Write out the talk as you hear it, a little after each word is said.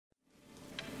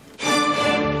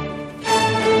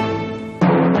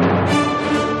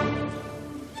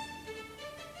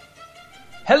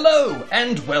Hello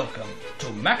and welcome to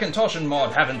Macintosh and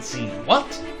Maud Haven't Seen What?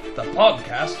 The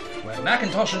podcast where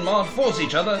Macintosh and Maud force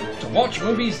each other to watch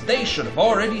movies they should have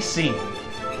already seen.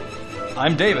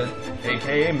 I'm David,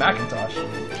 aka Macintosh.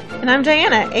 And I'm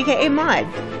Diana, aka Maud.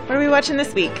 What are we watching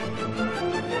this week?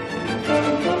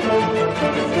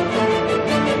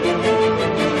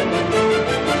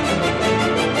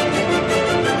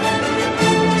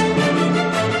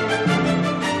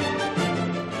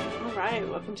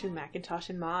 To Macintosh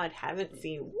and Maud Haven't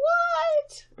Seen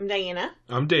What? I'm Diana.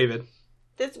 I'm David.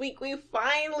 This week we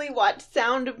finally watched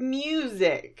Sound of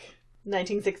Music.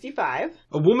 1965.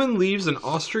 A woman leaves an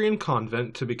Austrian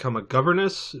convent to become a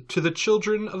governess to the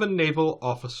children of a naval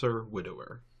officer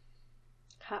widower.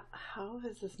 How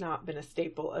has this not been a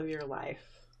staple of your life?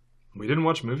 We didn't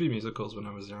watch movie musicals when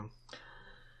I was young.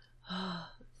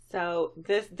 So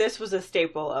this was a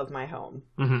staple of my home.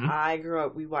 Mm-hmm. I grew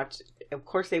up, we watched, of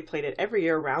course they played it every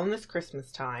year around this Christmas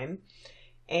time.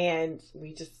 And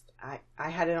we just, I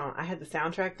had it on, I had the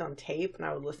soundtrack on tape and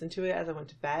I would listen to it as I went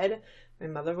to bed. My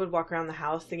mother would walk around the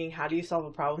house thinking, how do you solve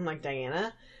a problem like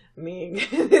Diana? I mean,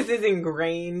 this is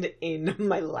ingrained in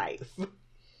my life.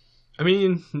 I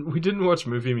mean, we didn't watch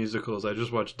movie musicals. I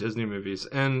just watched Disney movies.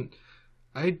 And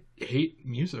I hate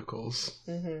musicals.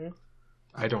 Mm-hmm.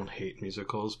 I don't hate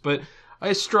musicals, but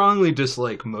I strongly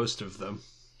dislike most of them.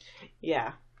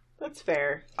 Yeah, that's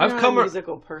fair. I've come a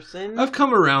musical person. I've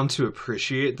come around to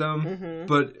appreciate them, mm-hmm.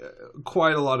 but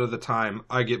quite a lot of the time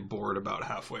I get bored about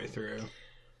halfway through.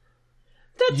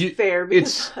 That's fair,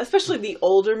 because especially the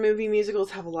older movie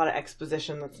musicals have a lot of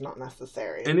exposition that's not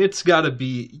necessary. And it's got to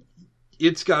be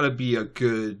a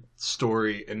good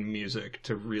story and music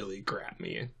to really grab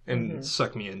me and mm-hmm.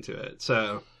 suck me into it.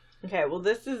 So, okay, well,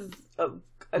 this is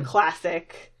a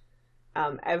classic.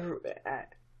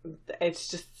 It's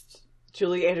just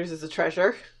Julie Andrews is a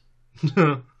treasure.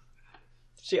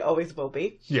 She always will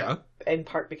be. Yeah. In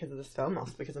part because of this film,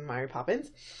 also because of Mary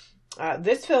Poppins.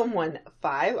 This film won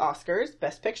 5 Oscars: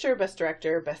 Best Picture, Best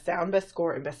Director, Best Sound, Best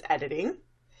Score, and Best Editing.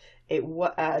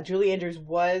 Julie Andrews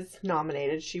was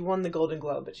nominated. She won the Golden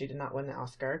Globe, but she did not win the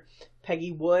Oscar.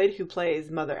 Peggy Wood, who plays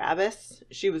Mother Abbess,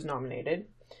 she was nominated.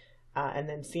 And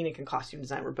then Scenic and Costume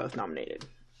Design were both nominated.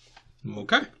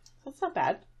 Okay. That's not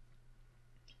bad.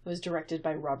 It was directed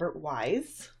by Robert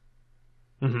Wise.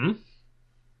 Mm-hmm.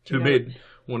 Who made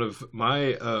one of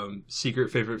my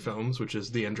secret favorite films, which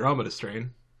is The Andromeda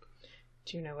Strain.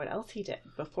 Do you know what else he did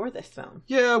before this film?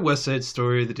 Yeah, West Side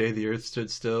Story, The Day the Earth Stood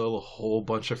Still, a whole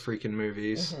bunch of freaking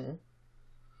movies. Mm-hmm.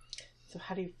 So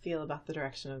how do you feel about the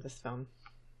direction of this film?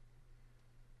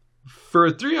 For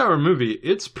a 3-hour movie,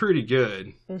 it's pretty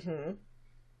good. Mm-hmm.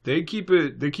 They keep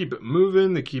it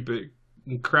moving, they keep it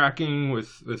cracking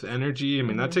with energy. I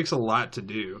mean, that takes a lot to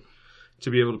do to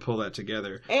be able to pull that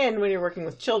together. And when you're working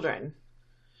with children.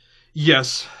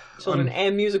 Yes. Children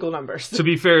and musical numbers. To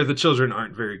be fair, the children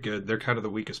aren't very good. They're kind of the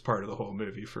weakest part of the whole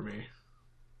movie for me.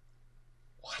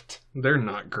 What? They're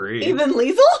not great. Even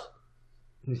Liesl?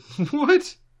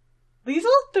 What? Liesl?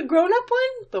 The grown-up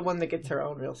one? The one that gets her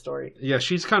own real story. Yeah,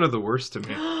 she's kind of the worst to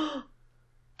me.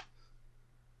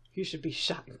 You should be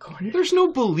shot and cornered. There's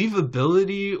no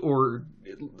believability or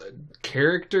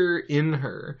character in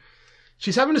her.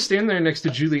 She's having to stand there next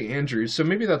to Julie Andrews, so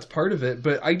maybe that's part of it,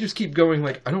 but I just keep going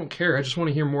like, I don't care. I just want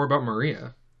to hear more about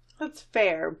Maria. That's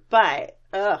fair, but,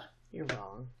 you're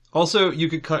wrong. Also, you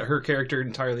could cut her character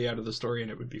entirely out of the story and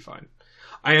it would be fine.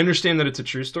 I understand that it's a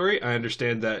true story. I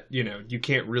understand that, you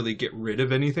can't really get rid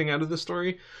of anything out of the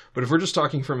story. But if we're just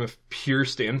talking from a pure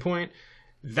standpoint,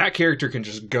 that character can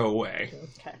just go away.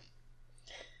 Okay.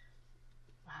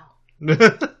 Wow.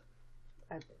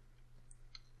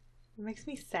 It makes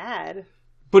me sad.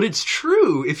 But it's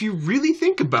true. If you really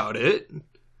think about it,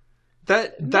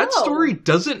 that story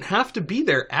doesn't have to be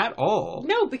there at all.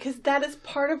 No, because that is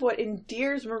part of what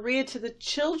endears Maria to the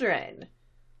children.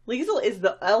 Liesl is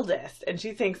the eldest, and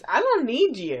she thinks, I don't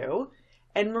need you.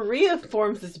 And Maria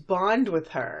forms this bond with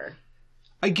her.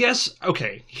 I guess,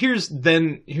 okay, here's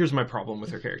my problem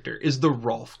with her character, is the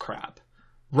Rolf crap.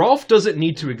 Rolf doesn't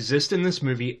need to exist in this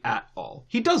movie at all.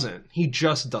 He doesn't. He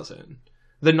just doesn't.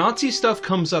 The Nazi stuff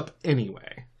comes up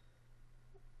anyway.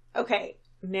 Okay,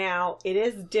 now, it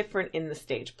is different in the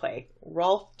stage play.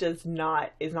 Rolf is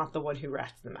not the one who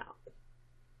rats them out.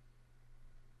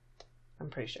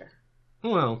 I'm pretty sure.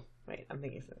 Well. Wait, I'm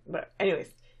thinking so. But anyways,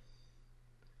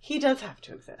 he does have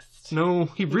to exist. No,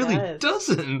 he really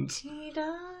doesn't. He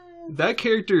does. That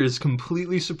character is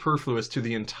completely superfluous to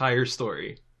the entire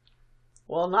story.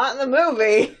 Well, not in the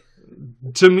movie.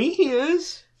 To me, he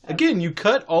is. Again, you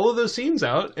cut all of those scenes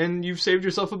out, and you've saved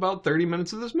yourself about 30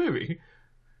 minutes of this movie.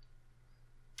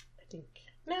 I think.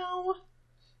 No.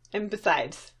 And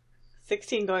besides,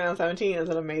 16 going on 17 is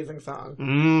an amazing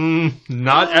song.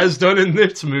 Not as done in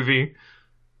this movie.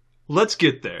 Let's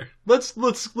get there. Let's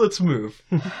move.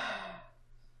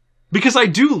 Because I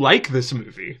do like this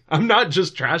movie. I'm not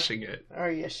just trashing it. Are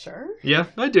you sure? Yeah,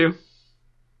 I do.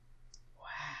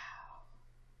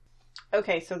 Wow.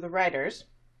 Okay, so the writers,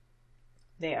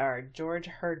 they are George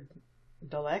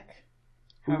Herdalek,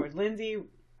 Howard Lindsay,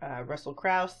 Russell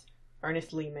Krauss.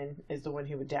 Ernest Lehman is the one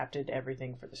who adapted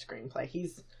everything for the screenplay.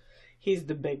 He's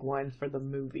the big one for the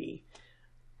movie.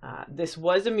 This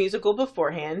was a musical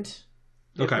beforehand.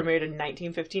 It premiered in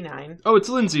 1959. Oh, it's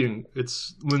Lindsay and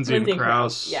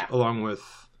Krauss, yeah. Along with,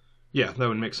 that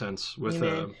would make sense with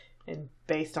and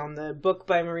based on the book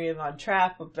by Maria von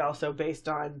Trapp, but also based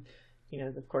on,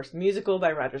 of course, the musical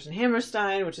by Rodgers and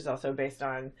Hammerstein, which is also based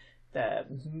on the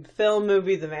film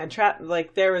movie, the Van Trapp.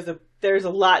 Like there's a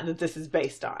lot that this is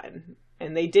based on,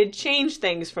 and they did change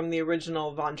things from the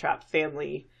original Von Trapp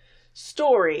family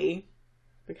story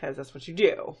because that's what you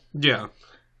do. Yeah.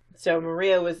 So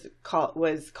Maria was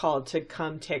called to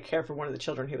come take care for one of the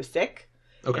children who was sick.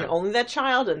 Okay. And only that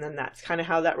child, and then that's kind of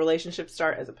how that relationship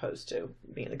started, as opposed to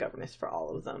being the governess for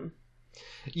all of them.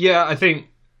 Yeah, I think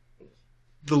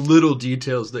the little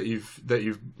details that you've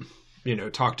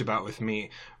talked about with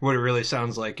me, what it really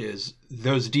sounds like is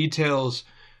those details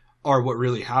are what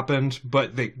really happened,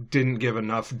 but they didn't give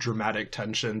enough dramatic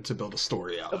tension to build a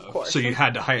story out of. Course. So you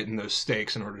had to heighten those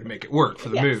stakes in order to make it work for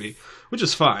the movie, which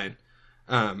is fine.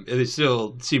 It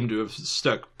still seemed to have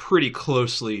stuck pretty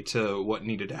closely to what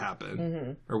needed to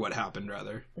happen, or what happened,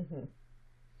 rather. Mm-hmm.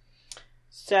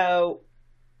 So,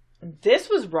 this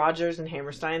was Rodgers and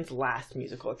Hammerstein's last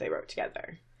musical that they wrote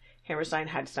together. Hammerstein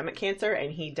had stomach cancer,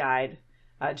 and he died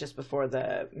just before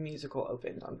the musical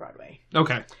opened on Broadway.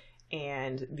 Okay.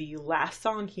 And the last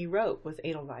song he wrote was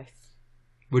Edelweiss.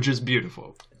 Which is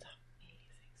beautiful. It's amazing.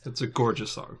 It's a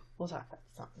gorgeous song. We'll talk about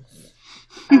the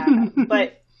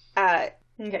songs.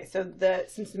 Okay, so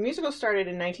since the musical started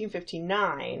in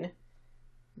 1959,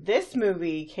 this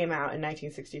movie came out in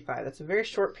 1965. That's a very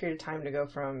short period of time to go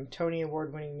from Tony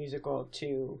Award-winning musical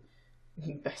to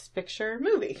Best Picture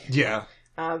movie. Yeah.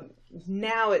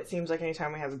 Now it seems like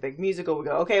anytime we have a big musical, we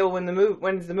go, okay, well,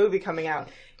 when's the movie coming out?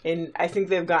 And I think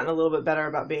they've gotten a little bit better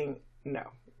about being,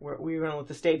 we're going to let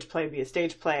the stage play be a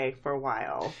stage play for a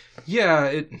while.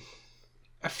 Yeah,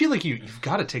 I feel like you've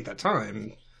got to take that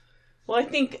time. Well, I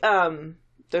think some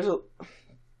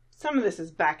of this is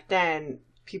back then,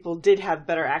 people did have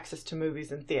better access to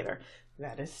movies in theater.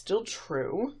 That is still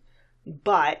true,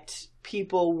 but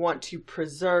people want to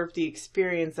preserve the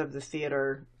experience of the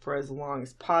theater for as long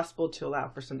as possible to allow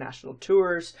for some national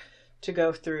tours to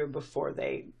go through before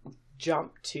they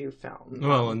jump to film.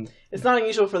 Well, and it's not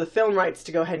unusual for the film rights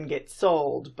to go ahead and get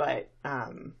sold, but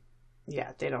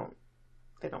they don't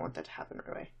want that to happen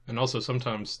right away. And also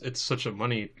sometimes it's such a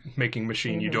money-making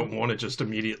machine, you don't want to just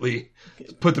immediately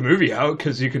put the movie out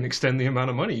because you can extend the amount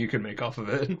of money you can make off of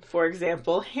it. For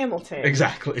example, Hamilton.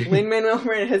 Exactly. Lin-Manuel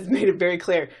Miranda has made it very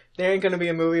clear there ain't going to be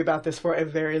a movie about this for a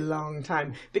very long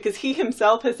time. Because he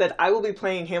himself has said, I will be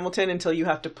playing Hamilton until you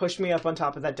have to push me up on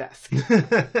top of that desk.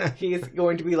 He's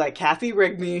going to be like Kathy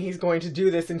Rigby. He's going to do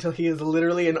this until he is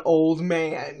literally an old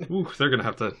man. Ooh, they're going to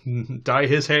have to dye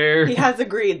his hair. He has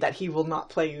agreed that he will not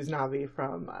play Usnavi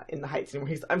from In the Heights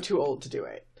anymore. I'm too old to do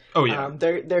it. Oh, yeah.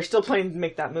 They're still planning to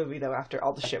make that movie, though, after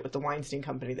all the shit with the Weinstein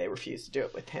Company. They refuse to do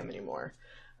it with him anymore.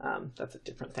 That's a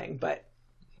different thing, but...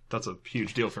 That's a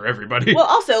huge deal for everybody. Well,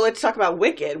 also, let's talk about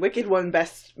Wicked. Wicked won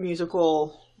Best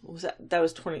Musical... What was that? That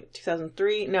was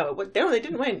 2003? No, they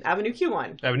didn't win. Avenue Q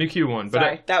won. Avenue Q won.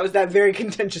 Sorry, that was that very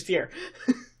contentious year.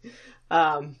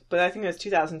 But I think it was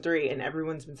 2003, and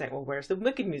everyone's been saying, well, where's the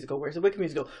Wicked musical? Where's the Wicked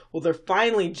musical? Well, they're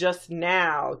finally just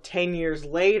now, 10 years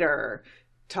later,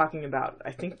 talking about,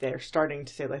 I think they're starting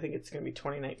to say, I think it's going to be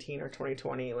 2019 or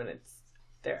 2020 when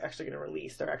they're actually going to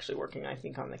release. They're actually working, I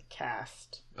think, on the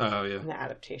cast. Oh, yeah. And the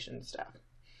adaptation stuff.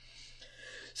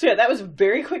 So, yeah, that was a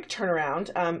very quick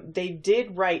turnaround. They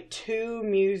did write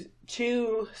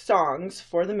two songs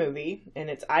for the movie, and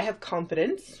it's I Have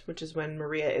Confidence, which is when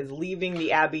Maria is leaving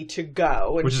the Abbey to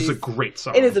go. And which is a great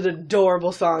song. It is an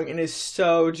adorable song and is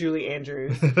so Julie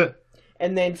Andrews.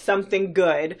 And then Something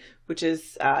Good, which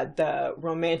is the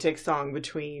romantic song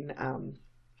between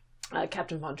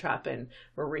Captain Von Trapp and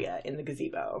Maria in the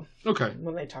gazebo. Okay.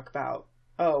 When they talk about,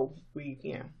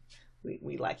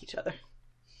 we like each other.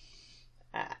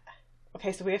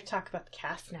 Okay, so we have to talk about the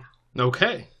cast now.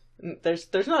 Okay.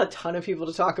 There's not a ton of people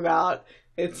to talk about.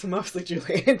 It's mostly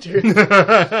Julie Andrews.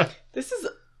 This is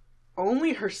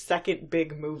only her second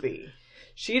big movie.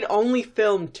 She'd only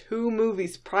filmed 2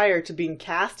 movies prior to being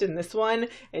cast in this one,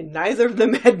 and neither of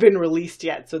them had been released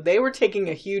yet. So they were taking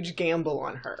a huge gamble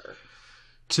on her.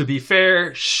 To be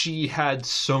fair, she had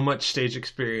so much stage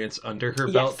experience under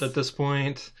her belt at this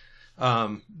point.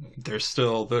 There's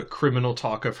still the criminal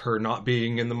talk of her not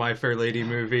being in the My Fair Lady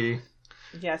movie.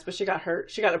 Yes, but she got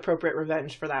appropriate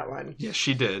revenge for that one. Yes,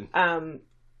 she did.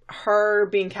 Her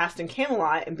being cast in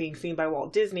Camelot and being seen by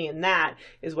Walt Disney, and that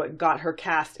is what got her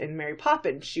cast in Mary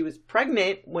Poppins. She was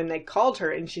pregnant when they called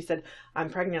her, and she said, "I'm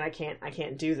pregnant. I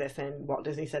can't do this." And Walt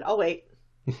Disney said, "I'll wait."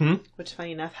 Mm-hmm. Which,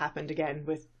 funny enough, happened again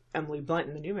with Emily Blunt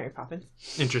in the new Mary Poppins.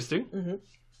 Interesting.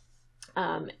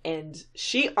 Mm-hmm. And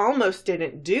she almost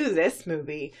didn't do this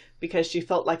movie because she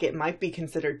felt like it might be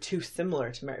considered too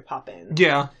similar to Mary Poppins.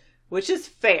 Yeah. Which is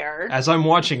fair. As I'm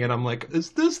watching it, I'm like, is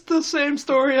this the same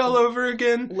story all over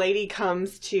again? Lady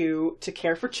comes to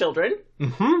care for children.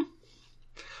 Mm-hmm.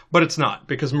 But it's not,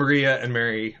 because Maria and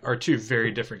Mary are 2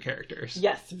 very different characters.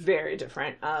 Yes, very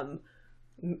different.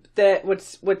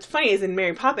 What's funny is in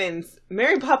Mary Poppins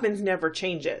never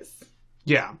changes.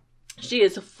 Yeah. She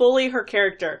is fully her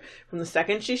character from the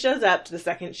second she shows up to the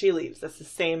second she leaves. That's the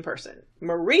same person.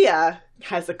 Maria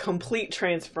has a complete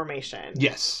transformation.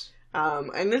 Yes.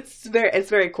 And it's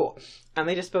very cool. And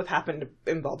they just both happen to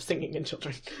involve singing and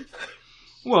children.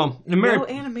 Well, no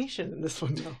animation in this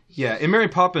one, though. Yeah, in Mary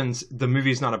Poppins, the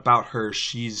movie's not about her.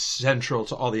 She's central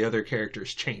to all the other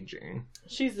characters changing.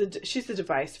 She's the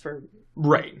device for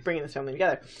bringing this family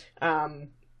together.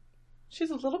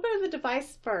 She's a little bit of the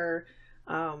device for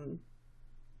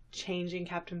changing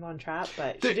Captain Von Trapp,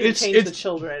 but she didn't change the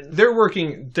children. They're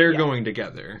going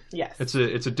together. Yes.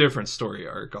 It's a different story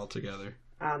arc altogether.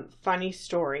 Funny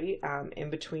story,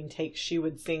 in between takes, she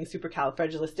would sing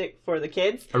Supercalifragilistic for the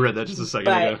kids. I read that just a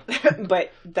second ago.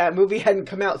 But that movie hadn't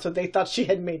come out, so they thought she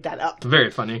had made that up.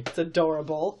 Very funny. It's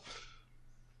adorable.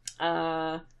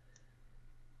 Julie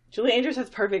Andrews has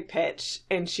perfect pitch,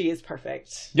 and she is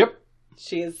perfect. Yep.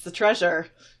 She is the treasure.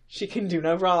 She can do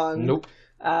no wrong. Nope.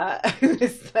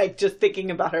 It's like, just thinking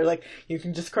about her, like, you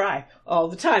can just cry all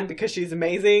the time because she's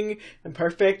amazing and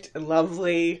perfect and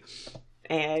lovely.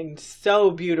 And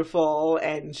so beautiful,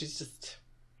 and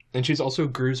And she's also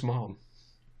Gru's mom.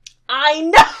 I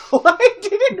know! I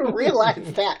didn't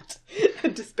realize that.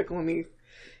 Despicable Me.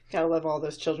 Gotta love all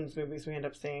those children's movies we end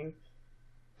up seeing.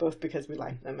 Both because we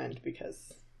like them and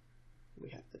because we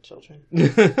have the children.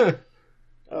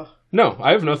 Oh. No,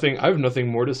 I have nothing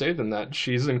more to say than that.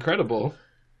 She's incredible.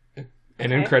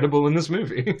 And incredible in this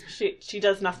movie. She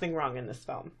does nothing wrong in this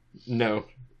film. No.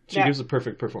 She gives a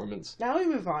perfect performance. Now we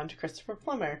move on to Christopher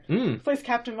Plummer, who plays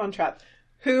Captain Von Trapp,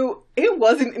 who it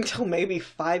wasn't until maybe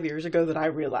 5 years ago that I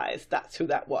realized that's who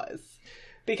that was.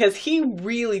 Because he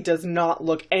really does not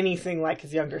look anything like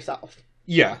his younger self.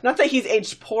 Yeah. Not that he's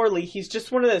aged poorly, he's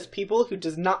just one of those people who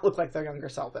does not look like their younger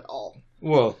self at all.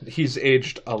 Well, he's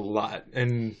aged a lot,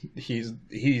 and he's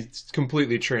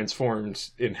completely transformed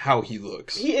in how he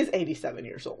looks. He is 87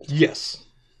 years old. Yes.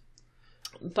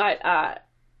 But,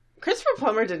 Christopher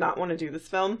Plummer did not want to do this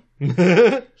film.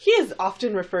 He is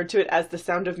often referred to it as the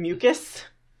sound of mucus.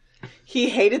 He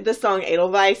hated the song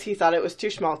Edelweiss. He thought it was too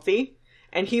schmaltzy.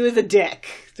 And he was a dick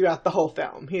throughout the whole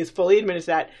film. He has fully admitted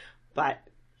that. But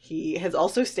he has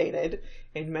also stated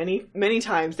in many, many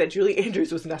times that Julie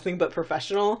Andrews was nothing but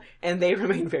professional. And they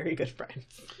remain very good friends.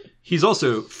 He's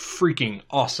also freaking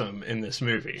awesome in this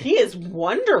movie. He is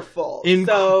wonderful.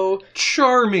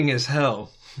 Charming as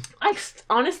hell.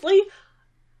 Honestly,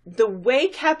 the way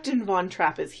Captain Von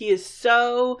Trapp is, he is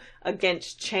so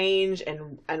against change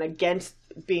and against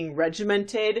being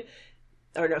regimented.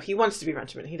 Or no, he wants to be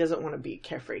regimented. He doesn't want to be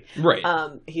carefree. Right.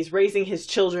 He's raising his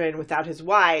children without his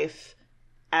wife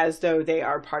as though they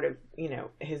are part of,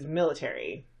 his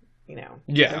military,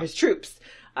 Yeah. his troops.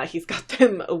 He's got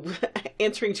them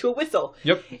answering to a whistle.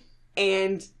 Yep.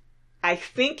 And I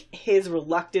think his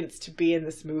reluctance to be in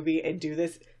this movie and do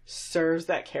this serves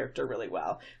that character really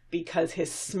well. Because his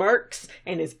smirks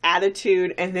and his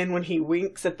attitude, and then when he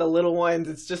winks at the little ones,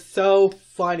 it's just so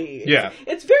funny. Yeah.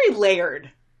 It's very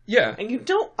layered. Yeah. And you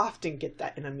don't often get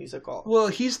that in a musical. Well,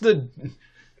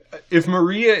 if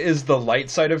Maria is the light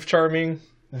side of charming,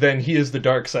 then he is the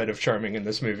dark side of charming in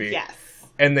this movie. Yes.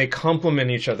 And they complement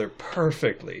each other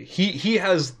perfectly. He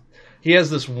has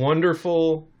this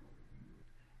wonderful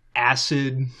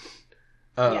acid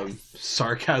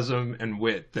sarcasm and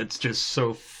wit that's just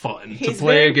so fun to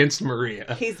play against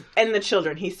Maria. And the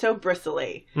children. He's so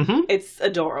bristly. Mm-hmm. It's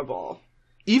adorable.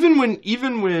 Even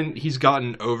when he's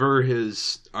gotten over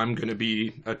his "I'm gonna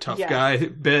be a tough guy"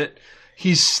 bit,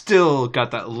 he's still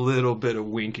got that little bit of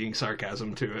winking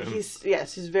sarcasm to him. He's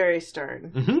very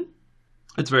stern. Mm-hmm.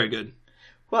 It's very good.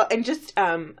 Well, and just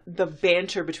the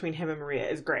banter between him and Maria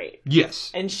is great. Yes.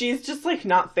 And she's just, like,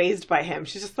 not fazed by him.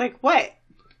 She's just like, what?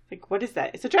 Like, what is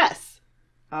that? It's a dress.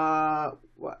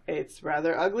 What? It's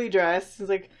rather ugly dress. He's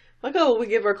like, oh, we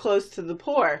give our clothes to the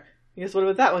poor. He goes, what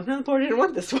about that one? No, the poor didn't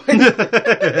want this one.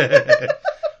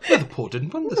 Well, the poor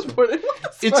didn't want this one.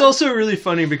 It's one. also really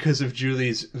funny because of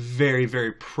Julie's very,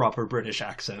 very proper British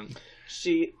accent.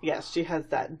 She has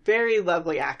that very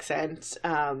lovely accent.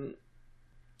 That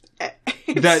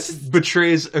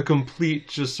betrays a complete,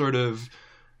 just sort of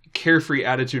carefree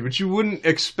attitude, which you wouldn't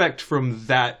expect from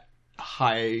that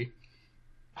high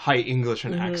English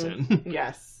and accent.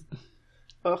 Yes.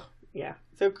 Oh, yeah.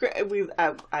 So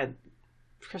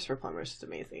Christopher Plummer is just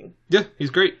amazing. Yeah, he's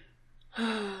great.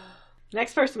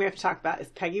 Next person we have to talk about is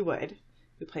Peggy Wood,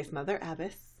 who plays Mother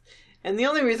Abbess. And the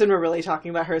only reason we're really talking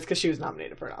about her is because she was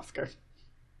nominated for an Oscar.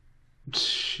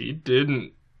 She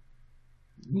didn't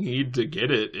need to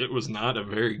get it. It was not a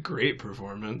very great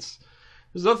performance.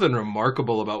 There's nothing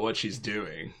remarkable about what she's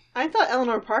doing. I thought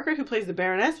Eleanor Parker, who plays the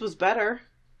Baroness, was better.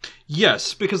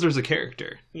 Yes, because there's a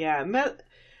character. Yeah,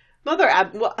 Mother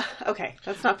Abbess. Well, okay,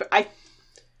 that's not fair.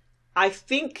 I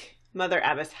think Mother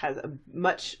Abbess has a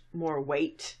much more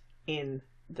weight in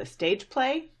the stage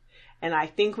play, and I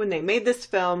think when they made this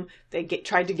film, they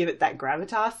tried to give it that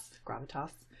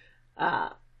gravitas,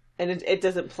 and it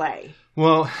doesn't play.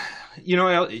 Well,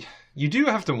 you do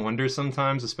have to wonder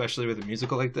sometimes, especially with a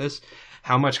musical like this,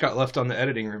 how much got left on the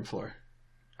editing room floor.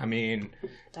 I mean,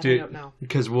 I don't know.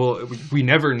 Because we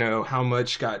never know how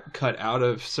much got cut out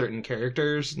of certain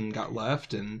characters and got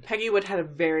left. And Peggy Wood had a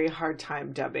very hard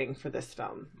time dubbing for this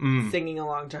film, singing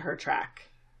along to her track.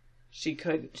 She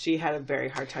had a very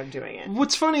hard time doing it.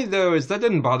 What's funny though is that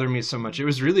didn't bother me so much. It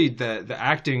was really the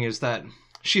acting. Is that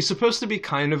she's supposed to be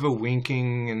kind of a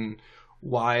winking and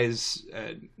wise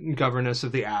governess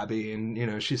of the abbey,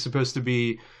 and she's supposed to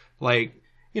be like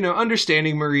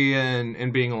understanding Maria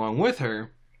and being along with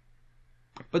her.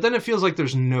 But then it feels like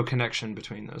there's no connection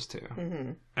between those two.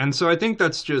 Mm-hmm. And so I think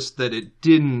that's just that it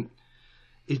didn't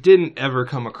ever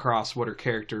come across what her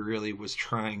character really was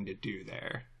trying to do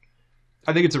there.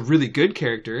 I think it's a really good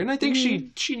character, and I think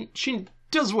she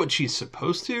does what she's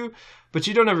supposed to, but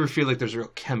you don't ever feel like there's real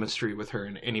chemistry with her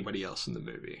and anybody else in the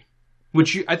movie.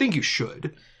 Which I think you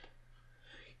should.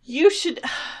 You should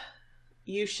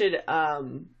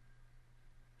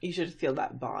feel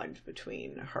that bond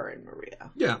between her and Maria.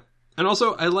 Yeah. And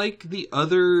also, I like the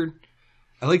other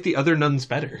nuns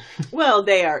better. Well,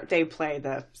 they play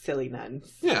the silly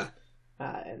nuns. Yeah.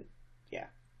 And yeah.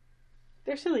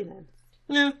 They're silly nuns.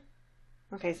 Yeah.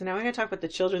 Okay, so now we're going to talk about the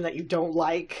children that you don't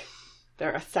like.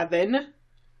 There are 7.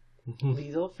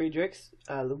 Liesel, Friedrichs,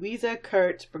 Louisa,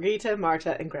 Kurt, Brigitte,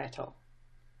 Marta, and Gretel.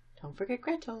 Don't forget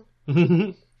Gretel.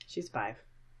 She's 5.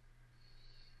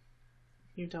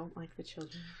 You don't like the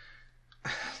children.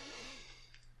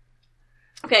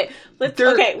 Okay, we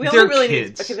only really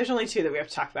kids. need... Okay, there's only 2 that we have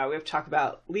to talk about. We have to talk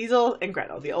about Liesel and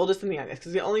Gretel, the oldest and the youngest,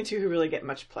 because the only 2 who really get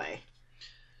much play.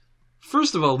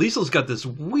 First of all, Liesel's got this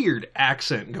weird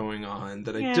accent going on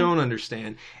that I don't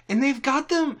understand. And they've got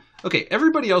them... Okay,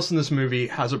 everybody else in this movie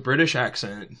has a British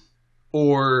accent,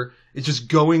 or is just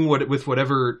going with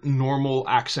whatever normal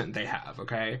accent they have,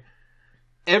 okay?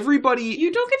 Everybody...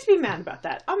 You don't get to be mad about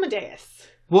that. Amadeus.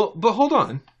 Well, but hold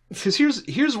on. Because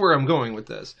here's where I'm going with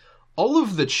this. All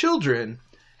of the children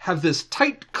have this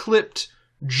tight-clipped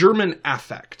German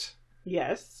affect.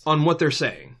 Yes. On what they're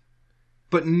saying.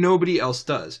 But nobody else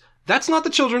does. That's not the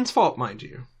children's fault, mind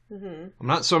you. Mm-hmm.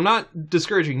 I'm not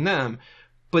discouraging them,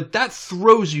 but that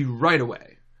throws you right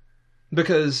away.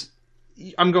 Because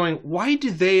I'm going, why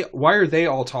are they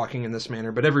all talking in this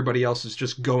manner, but everybody else is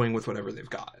just going with whatever they've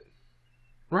got?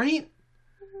 Right?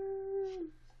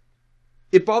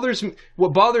 It bothers me.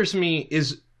 What bothers me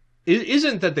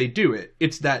isn't that they do it.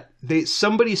 It's that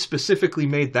somebody specifically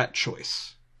made that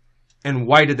choice. And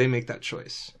why did they make that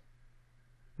choice?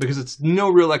 Because it's no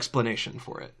real explanation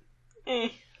for it.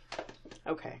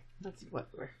 Okay. That's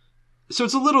whatever. So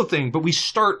it's a little thing, but we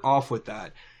start off with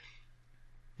that.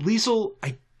 Liesel,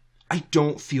 I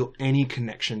don't feel any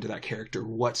connection to that character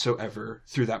whatsoever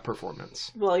through that performance.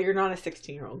 Well, you're not a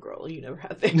 16-year-old girl. You never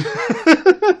have been.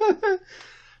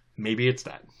 Maybe it's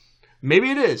that.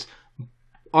 Maybe it is.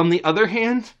 On the other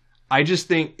hand, I just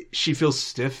think she feels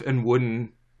stiff and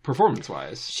wooden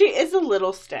performance-wise. She is a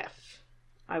little stiff.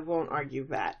 I won't argue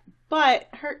that. But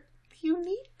you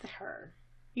need her.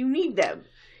 You need them.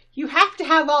 You have to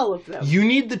have all of them. You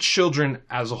need the children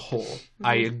as a whole. Mm-hmm.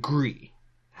 I agree.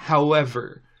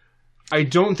 However, I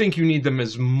don't think you need them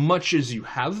as much as you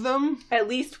have them. At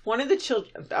least one of the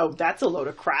children... Oh, that's a load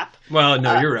of crap. Well,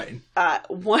 no, you're right.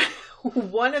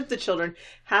 One of the children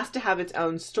has to have its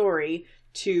own story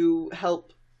to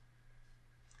help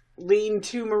lean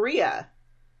to Maria.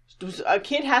 A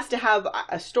kid has to have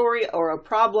a story or a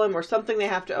problem or something they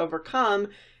have to overcome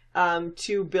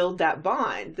to build that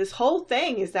bond. This whole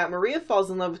thing is that Maria falls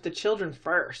in love with the children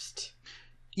first.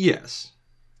 Yes.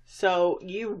 So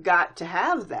you've got to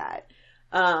have that.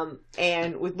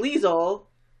 And with Liesel,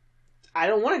 I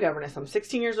don't want a governess. I'm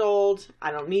 16 years old.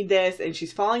 I don't need this. And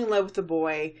she's falling in love with the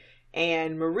boy.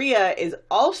 And Maria is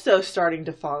also starting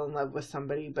to fall in love with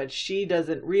somebody, but she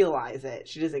doesn't realize it.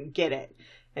 She doesn't get it.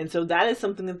 And so that is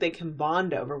something that they can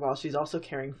bond over while she's also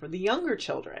caring for the younger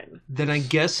children. Then I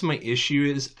guess my issue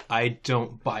is I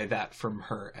don't buy that from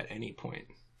her at any point.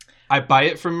 I buy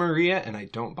it from Maria and I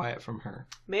don't buy it from her.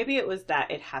 Maybe it was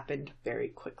that it happened very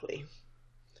quickly.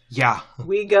 Yeah.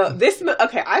 We go, okay, it's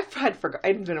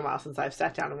been a while since I've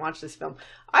sat down and watched this film.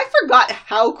 I forgot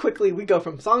how quickly we go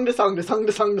from song to song to song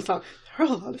to song to song. There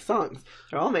are a lot of songs.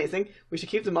 They're all amazing. We should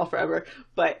keep them all forever.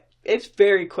 But it's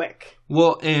very quick.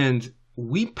 Well, and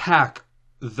we pack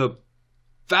the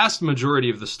vast majority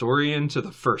of the story into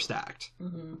the first act.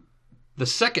 Mm-hmm. The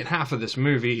second half of this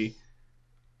movie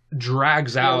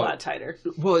drags out... a lot tighter.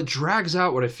 Well, it drags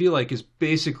out what I feel like is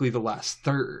basically the last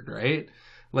third, right?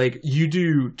 Like, you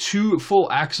do 2 full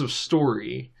acts of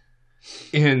story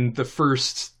in the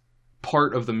first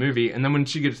part of the movie, and then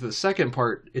once you get to the second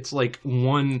part, it's like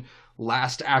one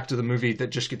last act of the movie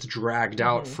that just gets dragged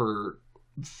out for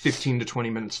 15 to 20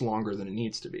 minutes longer than it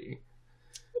needs to be.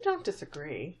 I don't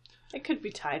disagree. It could be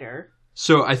tighter.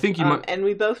 So I think you might... And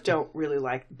we both don't really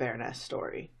like the Baroness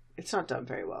story. It's not done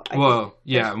very well.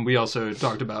 And we also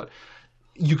talked about...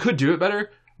 You could do it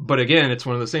better, but again, it's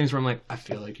one of those things where I'm like, I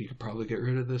feel like you could probably get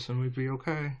rid of this and we'd be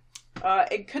okay.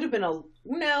 It could have been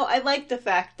No, I like the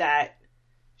fact that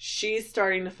she's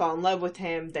starting to fall in love with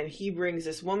him, then he brings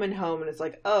this woman home and it's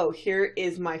like, oh, here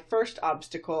is my first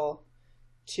obstacle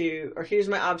here's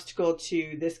my obstacle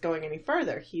to this going any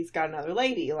further. He's got another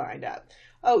lady lined up.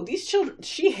 Oh, these children,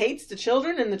 she hates the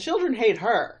children and the children hate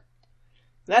her.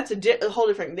 That's a whole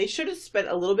different... They should have spent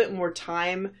a little bit more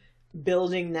time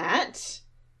building that,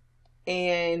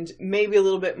 and maybe a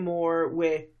little bit more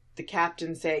with the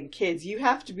captain saying, kids, you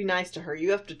have to be nice to her.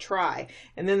 You have to try.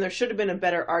 And then there should have been a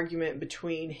better argument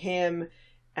between him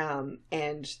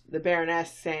and the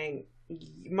Baroness saying,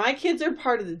 my kids are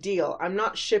part of the deal. I'm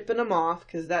not shipping them off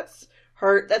because that's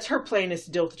her plan is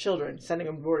to deal with the children, sending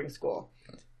them to boarding school.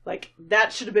 Like,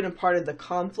 that should have been a part of the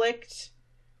conflict.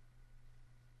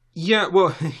 Yeah,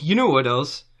 well, you know what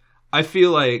else? I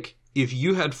feel like if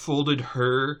you had folded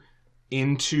her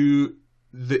into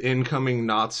the incoming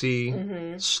Nazi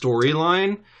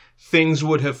storyline, things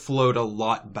would have flowed a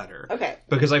lot better. Okay.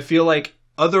 Because I feel like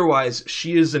otherwise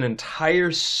she is an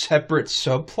entire separate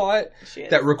subplot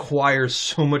that requires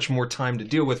so much more time to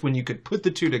deal with when you could put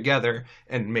the two together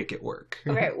and make it work.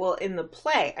 Okay, well, in the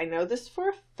play, I know this for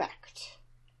a fact,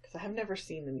 because I have never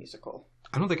seen the musical.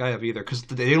 I don't think I have either, because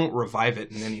they don't revive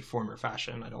it in any form or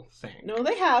fashion, I don't think. No,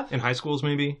 they have. In high schools,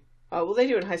 maybe? Oh, well, they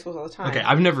do in high schools all the time. Okay,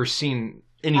 I've never seen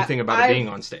anything about it being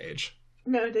on stage.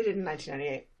 No, they did in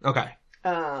 1998. Okay.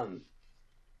 And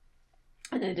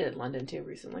they did in London, too,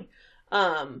 recently.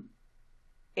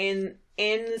 In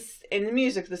the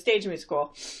music, the stage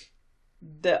musical,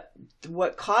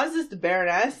 what causes the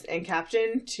Baroness and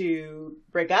Captain to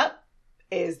break up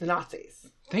is the Nazis.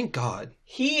 Thank God.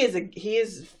 He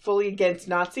is fully against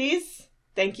Nazis.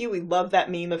 Thank you. We love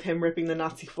that meme of him ripping the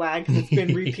Nazi flag. It's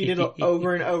been repeated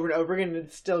over and over and over again, and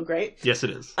it's still great. Yes, it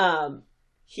is.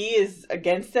 He is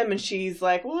against them, and she's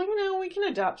like, well, we can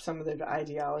adopt some of their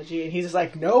ideology. And he's just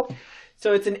like, nope.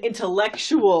 So it's an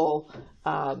intellectual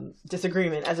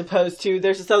disagreement as opposed to,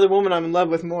 there's this other woman I'm in love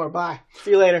with more. Bye.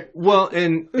 See you later. Well,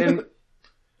 and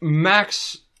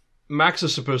Max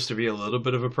is supposed to be a little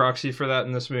bit of a proxy for that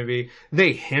in this movie.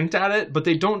 They hint at it, but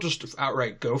they don't just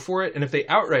outright go for it. And if they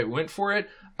outright went for it,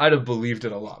 I'd have believed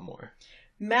it a lot more.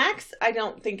 Max, I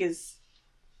don't think is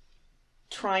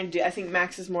trying to... I think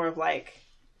Max is more of like...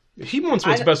 He wants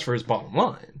what's best for his bottom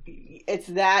line. It's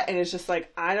that, and it's just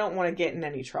like, I don't want to get in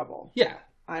any trouble. Yeah.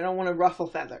 I don't want to ruffle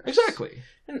feathers. Exactly.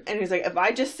 And he's like, if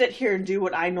I just sit here and do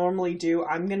what I normally do,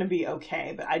 I'm going to be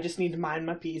okay, but I just need to mind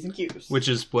my P's and Q's. Which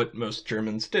is what most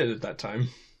Germans did at that time.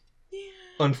 Yeah.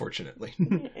 Unfortunately.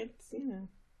 Yeah, it's,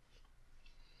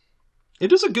 It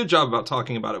does a good job about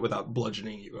talking about it without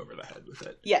bludgeoning you over the head with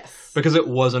it. Yes. Because it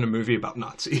wasn't a movie about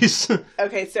Nazis.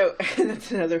 Okay, so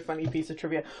that's another funny piece of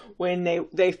trivia. When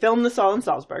they filmed this all in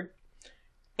Salzburg,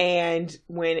 And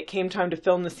when it came time to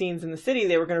film the scenes in the city,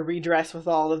 they were going to redress with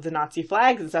all of the Nazi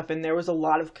flags and stuff. And there was a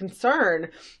lot of concern.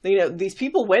 You know, these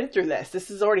people went through this. This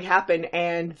has already happened.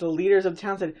 And the leaders of the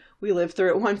town said, we lived through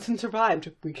it once and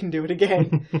survived. We can do it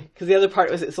again. Because the other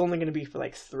part was it's only going to be for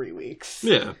like 3 weeks.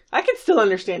 Yeah. I could still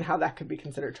understand how that could be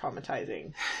considered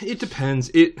traumatizing. It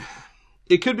depends. It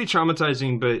could be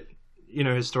traumatizing, but, you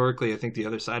know, historically, I think the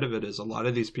other side of it is a lot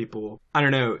of these people, I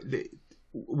don't know,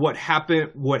 what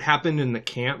happened in the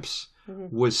camps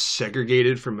was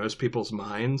segregated from most people's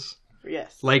minds.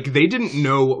 Yes. Like, they didn't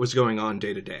know what was going on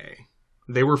day to day.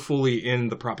 They were fully in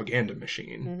the propaganda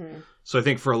machine. So I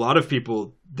think for a lot of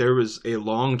people, there was a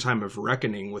long time of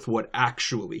reckoning with what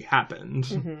actually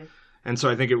happened. And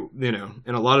so I think, you know,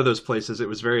 in a lot of those places, it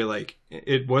was very like,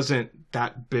 it wasn't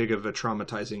that big of a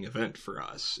traumatizing event for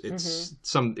us. It's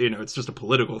it's just a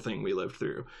political thing we lived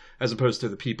through, as opposed to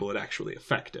the people it actually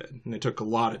affected. And it took a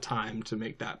lot of time to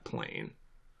make that plain.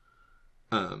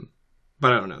 But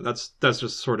I don't know. That's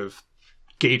just sort of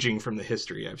gauging from the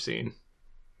history I've seen.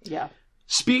 Yeah.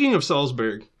 Speaking of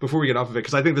Salzburg, before we get off of it,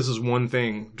 because I think this is one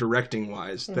thing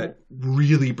directing-wise that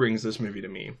really brings this movie to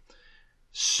me.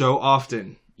 So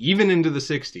often, even into the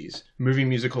 60s, movie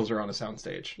musicals are on a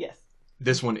soundstage. Yes.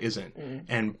 This one isn't.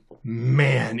 And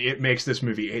man, it makes this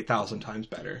movie 8,000 times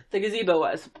better. The gazebo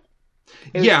was.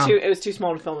 It was too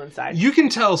small to film inside. You can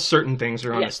tell certain things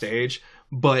are on a stage,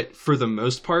 but for the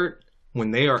most part,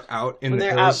 when they are out in the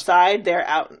hills, outside, they're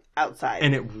outside.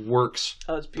 And it works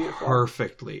it's beautiful.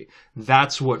 Perfectly.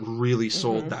 That's what really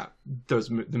sold the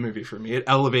movie for me. It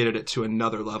elevated it to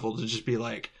another level to just be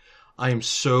like, I am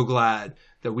so glad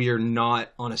that we are not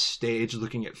on a stage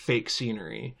looking at fake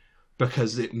scenery,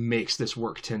 because it makes this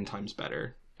work 10 times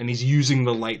better. And he's using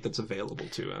the light that's available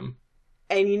to him.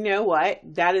 And you know what?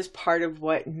 That is part of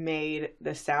what made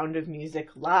The Sound of Music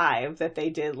live that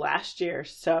they did last year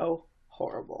so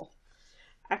horrible.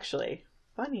 Actually,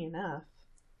 funny enough,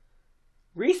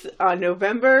 on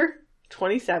November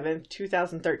 27th,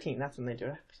 2013, that's when they did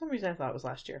it. For some reason I thought it was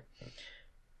last year.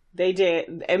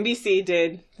 NBC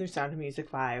did The Sound of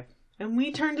Music live. And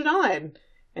we turned it on.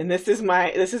 And this is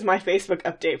my Facebook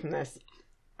update from this.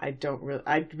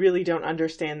 I really don't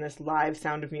understand this live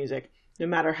Sound of Music. No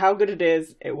matter how good it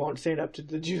is, it won't stand up to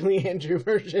the Julie Andrew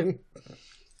version.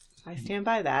 I stand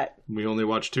by that. We only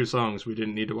watched 2 songs. We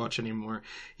didn't need to watch any more.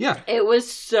 Yeah. It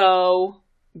was so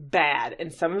bad.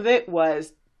 And some of it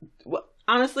was,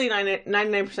 honestly,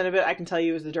 99% of it I can tell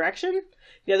you is the direction.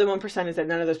 The other 1% is that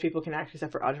none of those people can act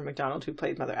except for Audra McDonald, who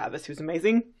played Mother Abbess, who's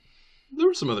amazing. There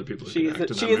were some other people who could act in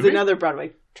that movie. She is another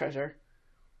Broadway treasure.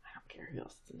 I don't care who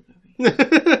else is in the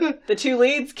movie. The 2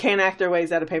 leads can't act their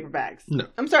ways out of paper bags. No.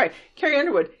 I'm sorry. Carrie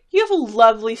Underwood, you have a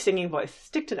lovely singing voice.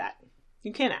 Stick to that.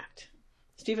 You can't act.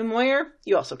 Stephen Moyer,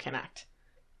 you also can't act.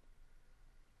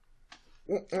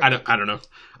 I don't know.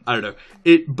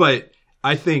 But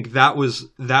I think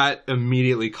that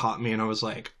immediately caught me, and I was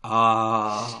like,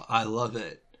 I love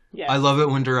it. Yes. I love it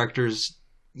when directors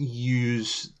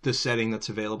use the setting that's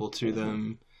available to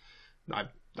them.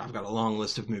 I've got a long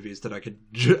list of movies that I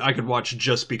could watch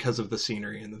just because of the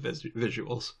scenery and the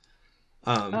visuals.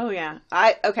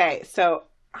 So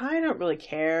I don't really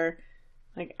care.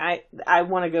 Like I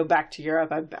want to go back to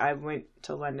Europe. I went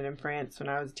to London and France when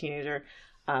I was a teenager.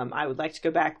 I would like to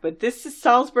go back, but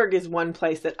Salzburg is one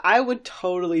place that I would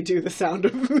totally do the Sound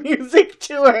of Music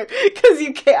tour, because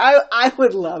you can't. I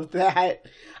would love that.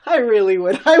 I really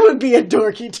would. I would be a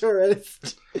dorky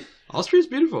tourist. Austria's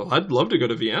beautiful. I'd love to go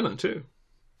to Vienna too.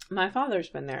 My father's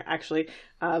been there, actually.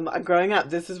 Growing up,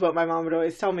 this is what my mom would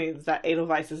always tell me, is that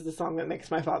Edelweiss is the song that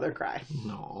makes my father cry.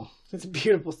 No. It's a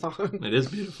beautiful song. It is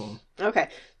beautiful. Okay,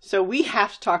 so we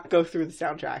have to go through the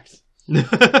soundtracks.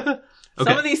 Okay.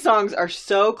 Some of these songs are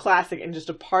so classic and just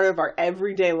a part of our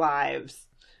everyday lives.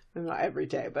 Not every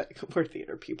day, but we're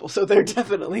theater people, so they're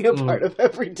definitely a part of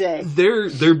every day.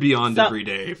 They're beyond every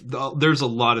day. There's a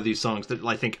lot of these songs that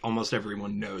I think almost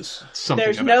everyone knows something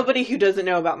There's about. Nobody who doesn't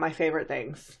know about My Favorite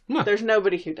Things. No. There's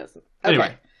nobody who doesn't. Okay.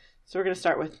 Anyway. So we're going to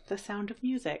start with The Sound of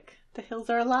Music. The Hills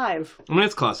Are Alive. I mean,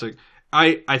 it's classic.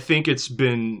 I think it's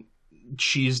been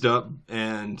cheesed up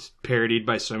and parodied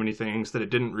by so many things that it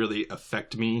didn't really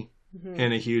affect me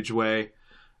in a huge way.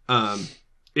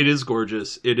 It is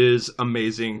gorgeous. It is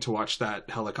amazing to watch that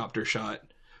helicopter shot.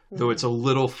 Though it's a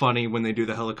little funny when they do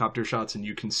the helicopter shots and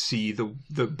you can see the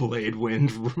blade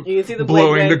wind you can see the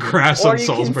blowing blade wind, the grass on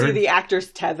Salzburg. Or you can see the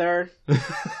actor's tether.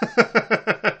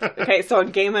 Okay, so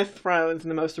on Game of Thrones, in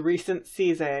the most recent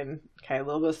season, okay, a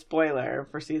little bit of spoiler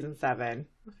for season 7.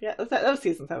 Yeah, that was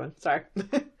season 7. Sorry.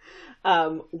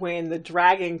 When the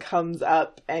dragon comes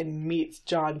up and meets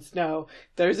Jon Snow,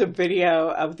 there's a video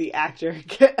of the actor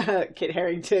Kit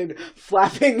Harington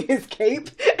flapping his cape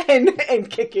and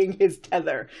kicking his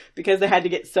tether because they had to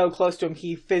get so close to him.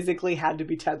 He physically had to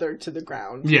be tethered to the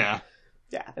ground. Yeah.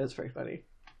 Yeah, it was very funny.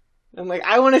 I'm like,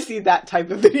 I want to see that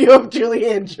type of video of Julie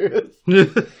Andrews.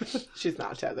 She's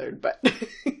not tethered, but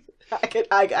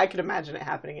I could imagine it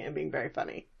happening and being very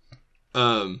funny.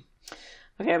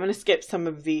 Okay, I'm going to skip some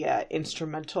of the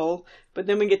instrumental, but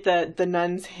then we get the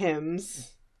nuns'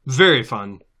 hymns. Very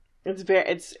fun. It's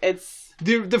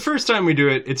the first time we do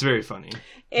it, it's very funny.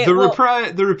 The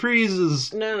reprise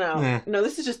is no.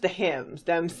 This is just the hymns,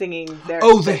 them singing their.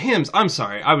 Oh, the hymns. I'm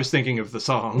sorry, I was thinking of the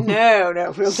song.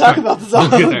 No, we'll talk about the song.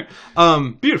 We'll get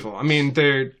there. Beautiful. I mean,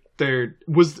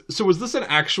 was this an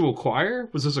actual choir?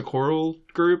 Was this a choral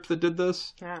group that did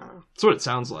this? Yeah, that's what it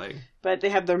sounds like. But they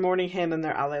have their morning hymn and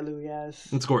their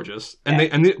Alleluias. It's gorgeous.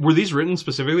 And were these written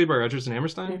specifically by Rodgers and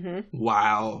Hammerstein? Mm-hmm.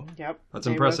 Wow. Yep. That's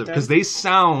impressive because they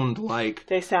sound like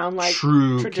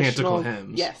true canticle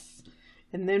hymns. Yes.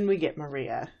 And then we get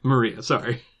Maria.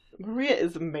 Sorry. Maria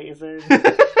is amazing.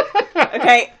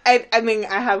 Okay, I mean,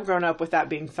 I have grown up with that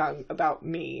being sung about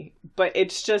me, but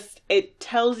it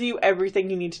tells you everything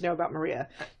you need to know about Maria.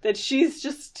 That she's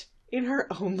just in her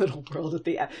own little world at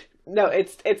the end. No,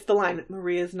 it's the line,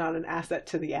 Maria's not an asset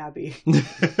to the Abbey.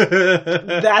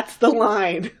 That's the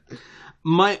line.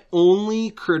 My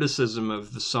only criticism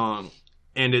of the song,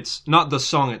 and it's not the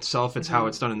song itself, it's how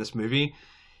it's done in this movie.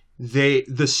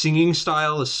 The singing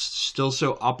style is still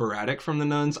so operatic from the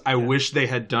nuns. I wish they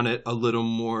had done it a little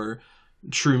more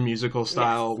true musical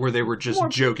style, where they were just more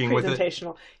joking with it.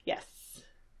 Presentational, yes.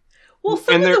 Well,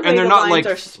 some of the way the lines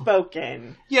are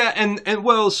spoken. Yeah, and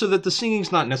well, so that the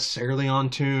singing's not necessarily on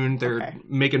tune. They're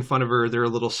making fun of her. They're a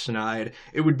little snide.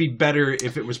 It would be better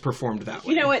if it was performed that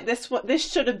way. You know what?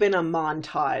 This should have been a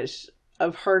montage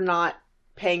of her not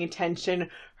paying attention,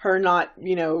 her not,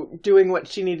 doing what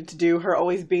she needed to do, her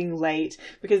always being late.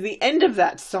 Because the end of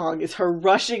that song is her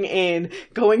rushing in,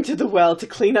 going to the well to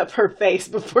clean up her face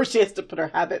before she has to put her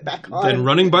habit back on. Then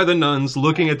running by the nuns,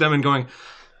 looking at them and going...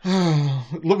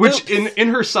 Which in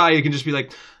her sigh you can just be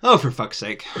like, oh, for fuck's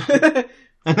sake.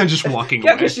 And then just walking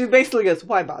away. Yeah, because she basically goes,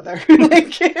 why bother?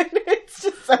 It's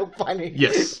just so funny.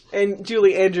 Yes. And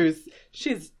Julie Andrews,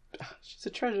 she's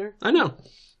a treasure. I know.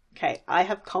 Okay, I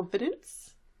Have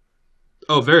Confidence.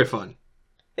 Oh, very fun.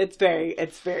 It's very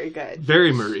good.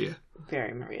 Very Maria.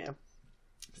 Very Maria.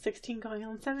 16 going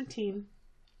on 17.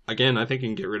 Again, I think you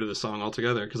can get rid of the song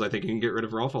altogether, because I think you can get rid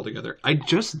of Rolf altogether. I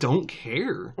just don't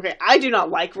care. Okay, I do not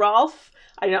like Rolf.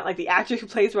 I do not like the actor who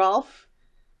plays Rolf.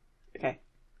 Okay,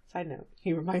 side note.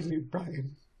 He reminds me of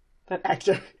Brian. That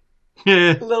actor.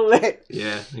 Yeah. A little bit.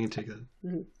 Yeah, I can take that.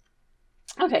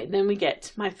 Mm-hmm. Okay, then we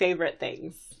get my favorite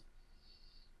things.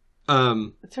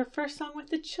 It's her first song with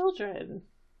the children.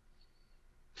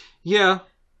 Yeah.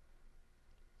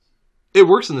 It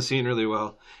works in the scene really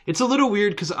well. It's a little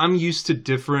weird because I'm used to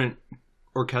different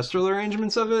orchestral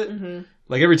arrangements of it. Mm-hmm.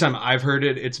 Like every time I've heard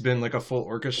it, it's been like a full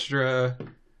orchestra.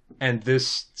 And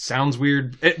this sounds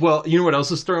weird. Well, you know what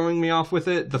else is throwing me off with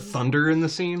it? The thunder in the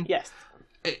scene. Yes.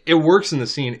 It works in the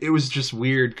scene. It was just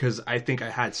weird because I think I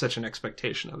had such an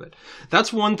expectation of it.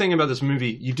 That's one thing about this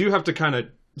movie. You do have to kind of...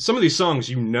 Some of these songs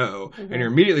and you're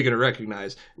immediately going to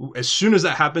recognize. As soon as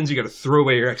that happens, you got to throw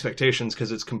away your expectations because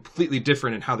it's completely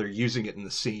different in how they're using it in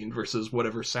the scene versus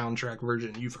whatever soundtrack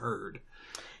version you've heard.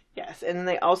 Yes, and then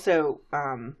they also,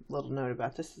 little note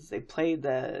about this is they play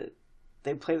the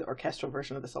orchestral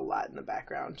version of this a lot in the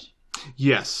background.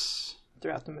 Yes.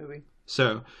 Throughout the movie.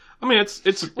 So, I mean, it's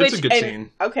a good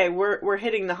scene. Okay, we're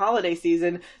hitting the holiday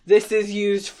season. This is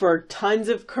used for tons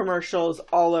of commercials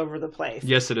all over the place.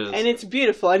 Yes, it is. And it's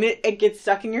beautiful, and it gets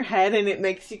stuck in your head, and it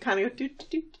makes you kind of go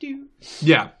do-do-do-do.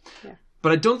 Yeah.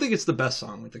 But I don't think it's the best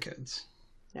song with the kids.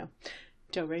 No.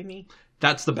 Do Re Mi.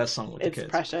 That's the best song with the kids.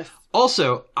 It's precious.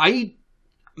 Also,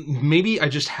 maybe I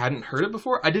just hadn't heard it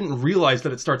before. I didn't realize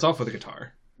that it starts off with a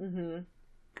guitar. Mm-hmm.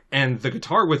 And the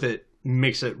guitar with it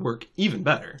makes it work even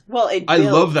better. Well, I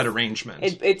love that arrangement.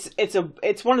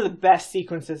 It's one of the best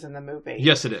sequences in the movie.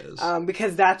 Yes, it is.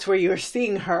 Because that's where you're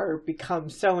seeing her become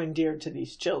so endeared to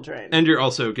these children, and you're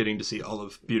also getting to see all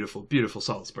of beautiful, beautiful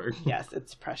Salzburg. Yes,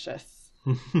 it's precious.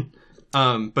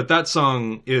 But that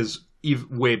song is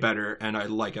way better, and I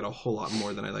like it a whole lot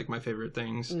more than I like My Favorite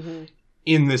Things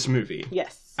in this movie.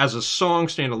 Yes, as a song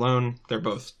standalone, they're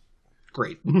both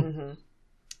great. Mm-hmm.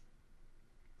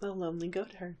 The Lonely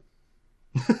Goat Herd.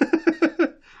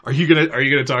 Are you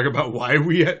gonna talk about why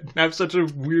we have such a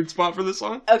weird spot for this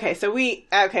song? Okay, so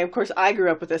of course I grew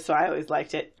up with this, so I always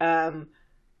liked it.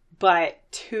 But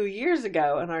 2 years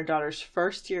ago, in our daughter's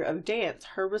first year of dance,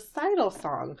 her recital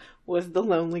song was The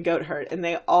Lonely Goat Herd. And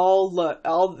they all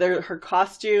her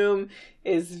costume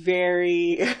is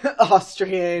very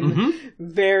Austrian,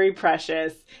 very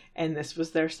precious. And this was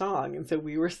their song. And so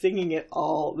we were singing it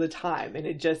all the time.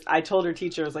 And I told her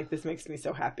teacher, I was like, this makes me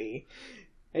so happy.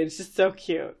 It's just so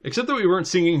cute. Except that we weren't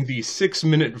singing the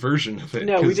 6-minute version of it.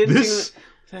 No, we didn't sing.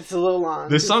 That's a little long.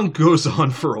 This song goes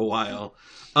on for a while.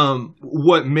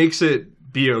 What makes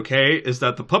it be okay is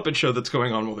that the puppet show that's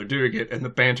going on while they're doing it, and the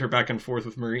banter back and forth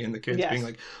with Marie and the kids being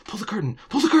like, pull the curtain.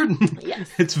 Yes.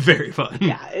 It's very fun.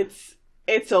 Yeah,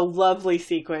 it's a lovely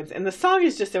sequence. And the song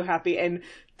is just so happy. And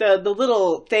the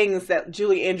little things that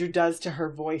Julie Andrews does to her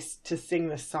voice to sing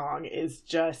this song is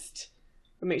just...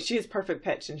 I mean, she has perfect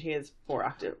pitch, and she has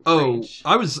 4-octave range.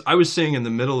 I was saying in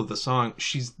the middle of the song,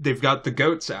 they've got the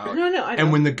goats out. No, I know.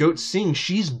 And when the goats sing,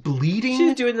 she's bleeding.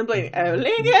 She's doing the bleeding.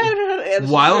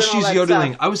 While she's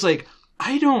yodeling. Stuff. I was like,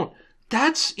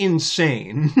 that's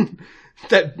insane.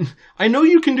 That I know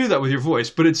you can do that with your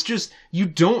voice, but it's just, you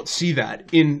don't see that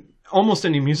in almost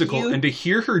any musical, and to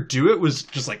hear her do it was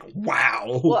just like,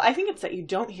 wow. Well, I think it's that you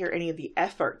don't hear any of the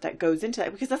effort that goes into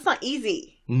that, because that's not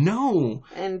easy. No.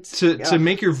 And to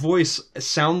make your voice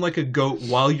sound like a goat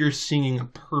while you're singing a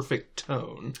perfect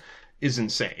tone is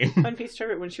insane. Fun piece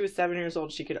trivia, when she was 7 years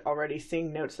old, she could already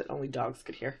sing notes that only dogs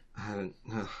could hear.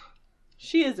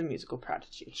 She is a musical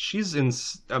prodigy. She's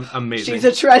amazing. She's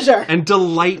a treasure. And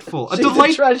delightful. She's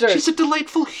a treasure. She's a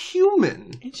delightful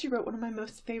human. And she wrote one of my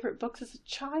most favorite books as a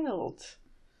child.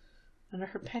 Under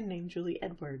her pen name, Julie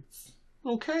Edwards.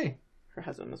 Okay. Her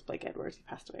husband was Blake Edwards. He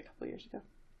passed away a couple years ago.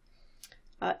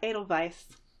 Edelweiss.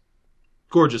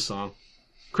 Gorgeous song.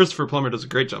 Christopher Plummer does a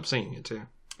great job singing it, too.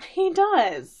 He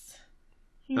does.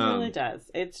 He really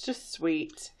does. It's just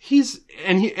sweet.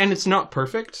 And it's not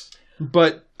perfect,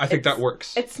 but I think that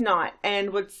works. It's not.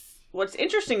 And what's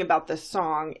interesting about this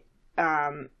song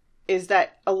is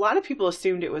that a lot of people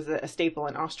assumed it was a staple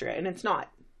in Austria, and it's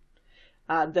not.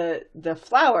 The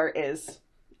flower is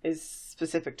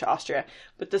specific to Austria,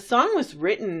 but the song was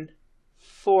written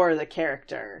for the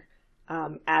character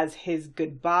as his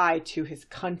goodbye to his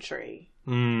country.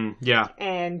 Yeah.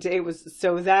 And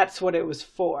that's what it was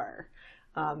for.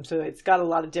 So it's got a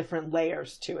lot of different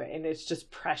layers to it, and it's just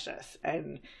precious.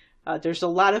 And there's a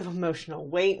lot of emotional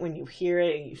weight when you hear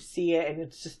it and you see it, and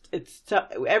it's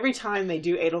every time they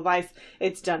do Edelweiss,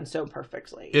 it's done so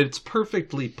perfectly. It's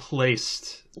perfectly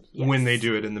placed when they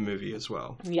do it in the movie as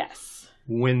well. Yes.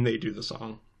 When they do the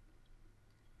song.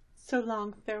 So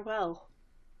long, farewell.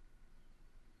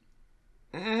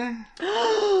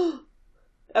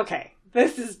 Okay,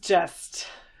 this is just...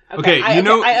 Okay, I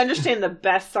understand the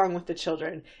best song with the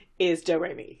children is Do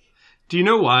Re Mi. Do you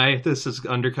know why this is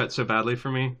undercut so badly for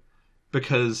me?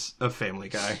 Because of Family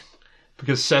Guy.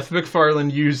 Because Seth MacFarlane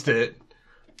used it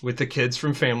with the kids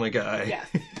from Family Guy. Yes.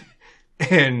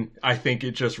 And I think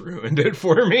it just ruined it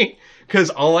for me. Because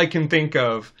all I can think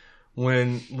of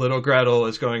when little Gretel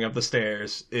is going up the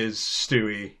stairs is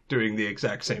Stewie doing the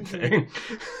exact same thing.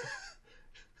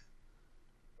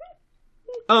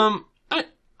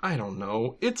 I don't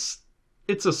know. It's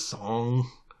a song.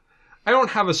 I don't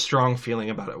have a strong feeling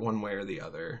about it one way or the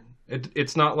other.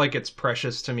 It's not like it's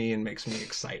precious to me and makes me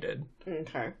excited.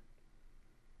 Okay.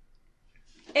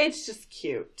 It's just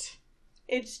cute.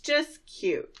 It's just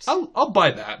cute. I'll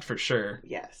buy that for sure.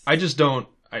 Yes. I just don't.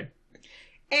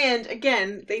 And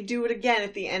again, they do it again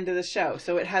at the end of the show,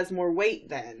 so it has more weight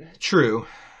then. True.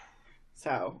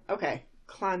 So, okay.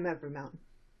 Climb every mountain.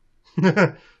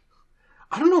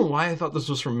 I don't know why I thought this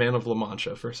was from Man of La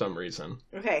Mancha for some reason.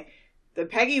 Okay. The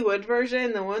Peggy Wood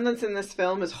version, the one that's in this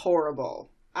film, is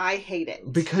horrible. I hate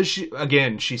it. Because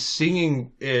she's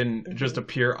singing in just a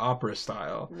pure opera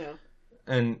style. No.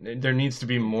 And there needs to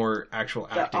be more actual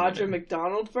acting. The Audra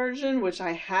McDonald version, which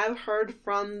I have heard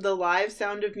from the live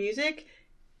Sound of Music,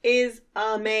 is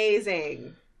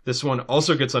amazing. This one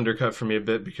also gets undercut for me a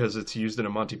bit because it's used in a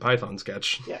Monty Python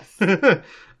sketch. Yes.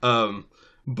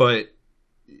 But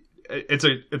it's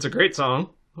a great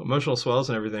song, emotional swells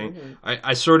and everything. Mm-hmm.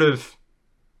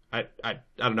 I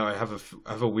don't know. I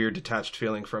have a weird detached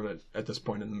feeling from it at this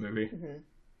point in the movie. Mm-hmm.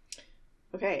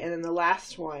 Okay, and then the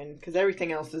last one, because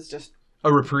everything else is just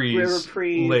a reprise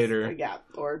later. Yeah,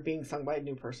 or being sung by a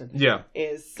new person. Yeah,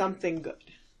 is Something Good.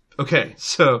 Okay,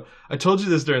 so I told you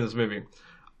this during this movie.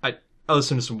 I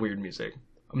listen to some weird music.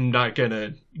 I'm not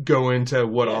gonna go into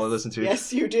what all I listen to.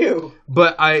 Yes, you do.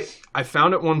 But I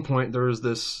found at one point there was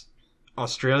this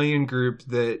Australian group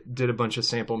that did a bunch of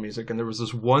sample music, and there was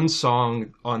this one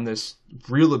song on this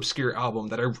real obscure album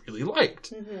that I really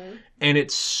liked. Mm-hmm. And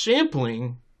it's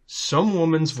sampling some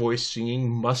woman's voice singing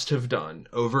Must Have Done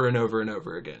over and over and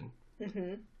over again.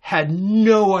 Mm-hmm. Had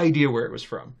no idea where it was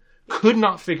from. Could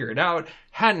not figure it out.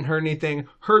 Hadn't heard anything.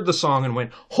 Heard the song and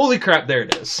went, holy crap, there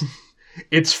it is.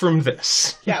 It's from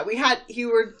this. Yeah,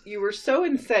 you were so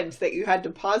incensed that you had to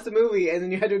pause the movie and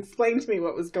then you had to explain to me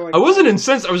what was going on. I wasn't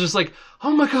incensed. I was just like,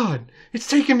 oh my god, it's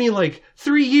taken me like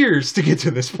 3 years to get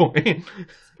to this point.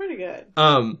 It's pretty good.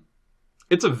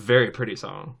 It's a very pretty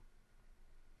song.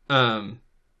 I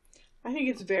think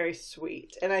it's very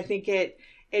sweet. And I think it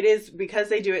is, because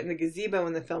they do it in the gazebo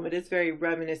in the film, it is very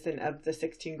reminiscent of the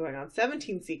 16 going on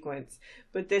 17 sequence.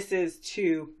 But this is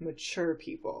to mature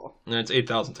people. And it's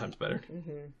 8,000 times better.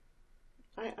 Mm-hmm.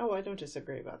 I don't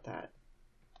disagree about that.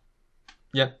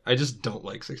 Yeah, I just don't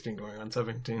like 16 going on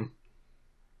 17.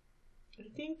 I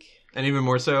think... And even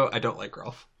more so, I don't like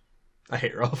Rolf. I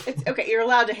hate Rolf. It's okay, you're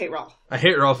allowed to hate Rolf. I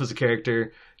hate Rolf as a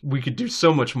character. We could do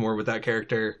so much more with that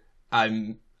character.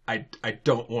 I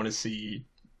don't want to see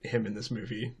him in this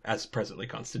movie as presently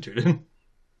constituted.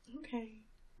 Okay.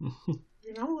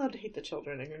 You're not allowed to hate the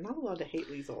children, and you're not allowed to hate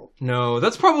Liesel. No,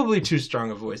 that's probably too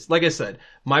strong a voice. Like I said,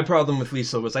 my problem with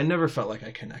Liesel was I never felt like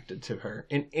I connected to her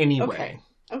in any way.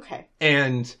 Okay.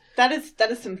 And that is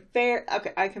some fair...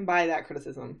 Okay, I can buy that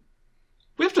criticism.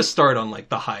 we have to start on like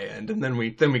the high end, and then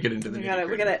we get into the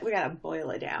we gotta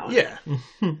boil it down. Yeah.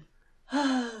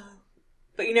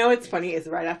 But you know what's funny is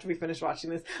right after we finished watching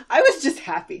this, I was just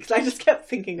happy because I just kept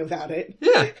thinking about it.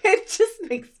 Yeah. It just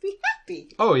makes me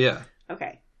happy. Oh yeah.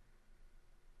 Okay.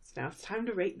 So now it's time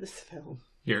to rate this film.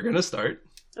 You're gonna start.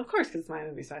 Of course, because it's my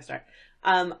movie, so I start.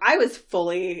 I was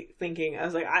fully thinking, I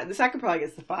was like, this actor probably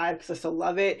gets the 5 because I still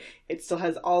love it. It still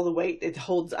has all the weight. It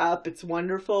holds up. It's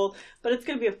wonderful. But it's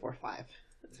going to be a 4.5.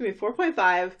 It's going to be a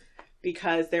 4.5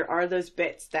 because there are those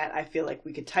bits that I feel like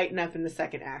we could tighten up in the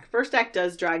second act. First act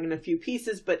does drag in a few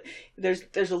pieces, but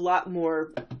there's a lot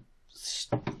more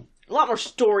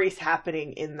stories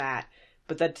happening in that.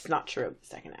 But that's not true of the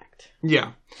second act.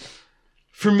 Yeah.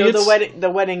 For me, So the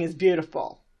wedding is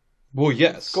beautiful. Well,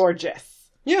 yes. Gorgeous.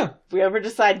 Yeah. If we ever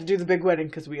decide to do the big wedding,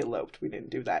 because we eloped, we didn't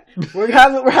do that. We're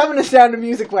having a Sound of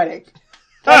Music wedding.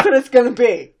 That's what it's going to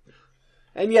be.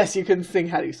 And yes, you can sing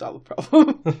How Do You Solve a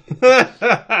Problem.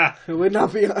 It would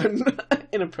not be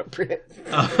inappropriate.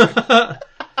 So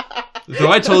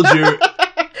I told you...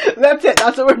 That's it.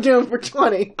 That's what we're doing for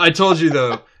 20. I told you,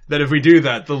 though, that if we do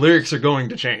that, the lyrics are going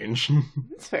to change.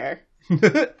 It's fair.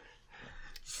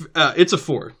 It's a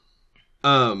 4.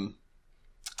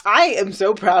 I am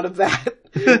so proud of that.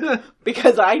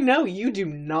 Because I know you do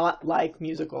not like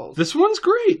musicals. This one's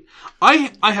great. I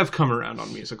have come around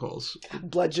on musicals.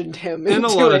 Bludgeoned him In a into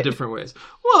lot it. of different ways.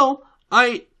 Well,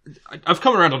 I've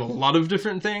come around on a lot of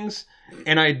different things,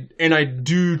 and I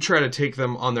do try to take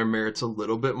them on their merits a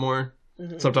little bit more.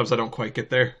 Mm-hmm. Sometimes I don't quite get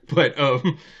there, but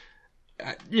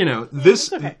this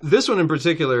one in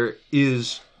particular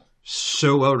is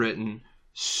so well written,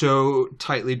 so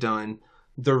tightly done.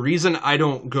 The reason I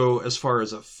don't go as far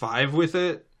as a 5 with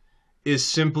it is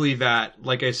simply that,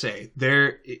 like I say,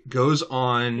 it goes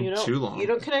on too long. You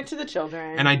don't connect to the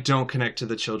children. And I don't connect to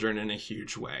the children in a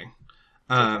huge way.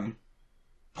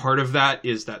 Part of that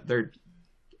is that they're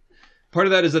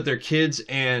kids,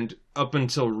 and up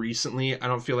until recently, I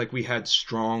don't feel like we had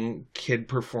strong kid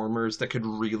performers that could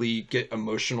really get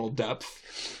emotional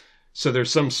depth. So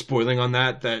there's some spoiling on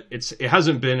that it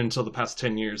hasn't been until the past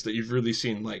 10 years that you've really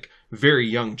seen like very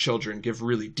young children give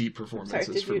really deep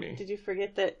performances for me. Did you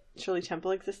forget that Shirley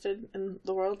Temple existed in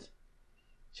the world?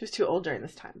 She was too old during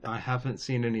this time. But... I haven't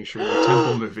seen any Shirley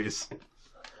Temple movies.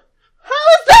 How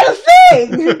is that a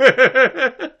thing?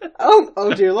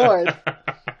 Oh dear Lord.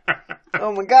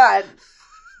 Oh my God.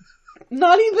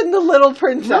 Not even the Little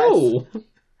Princess. No.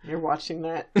 You're watching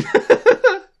that.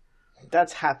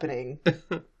 That's happening.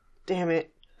 Damn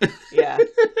it. Yeah.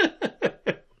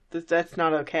 That's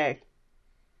not okay.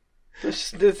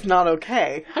 That's not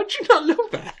okay. How'd you not know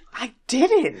that? I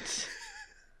didn't.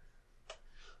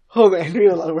 Oh man, we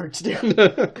have a lot of work to do.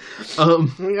 The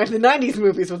 90s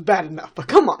movies was bad enough, but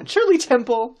come on, Shirley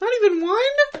Temple, not even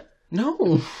one?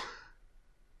 No.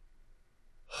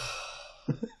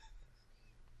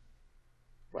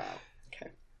 Wow. Okay.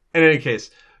 In any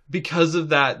case, because of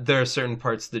that, there are certain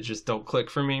parts that just don't click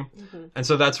for me. Mm-hmm. And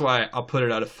so that's why I'll put it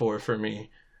at a 4 for me.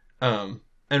 And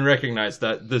recognize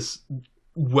that this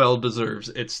well deserves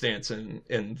its stance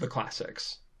in the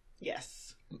classics.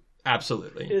 Yes.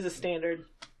 Absolutely. It is a standard.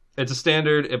 It's a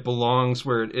standard. It belongs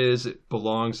where it is. It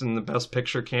belongs in the Best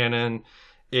Picture canon.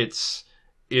 It's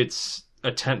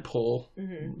a tent pole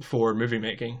for movie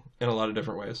making in a lot of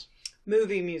different ways.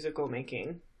 Movie musical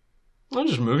making. Not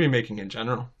just movie making in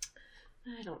general.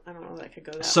 I don't know if I could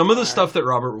go that Some far. of the stuff that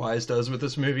Robert Wise does with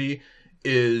this movie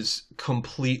is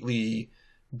completely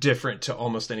different to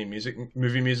almost any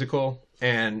movie musical,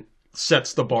 and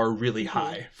sets the bar really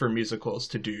high for musicals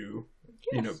to do,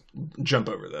 jump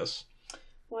over this.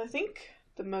 Well, I think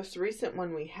the most recent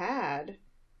one we had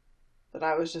that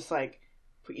I was just like,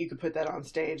 you could put that on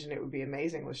stage and it would be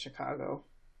amazing, was Chicago.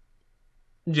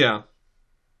 Yeah.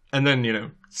 And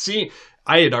then,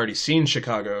 I had already seen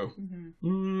Chicago.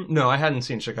 No, I hadn't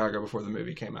seen Chicago before the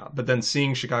movie came out. But then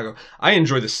seeing Chicago, I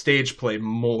enjoy the stage play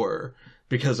more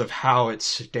because of how it's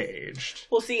staged.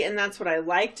 Well, see, and that's what I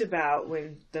liked about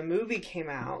when the movie came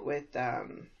out with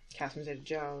Catherine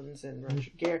Zeta-Jones and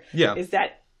Roger Gere. Yeah. Is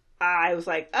that I was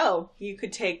like, oh, you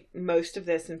could take most of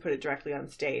this and put it directly on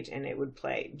stage and it would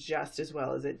play just as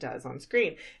well as it does on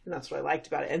screen. And that's what I liked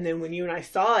about it. And then when you and I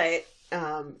saw it,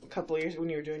 a couple of years when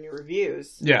you were doing your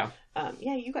reviews. Yeah.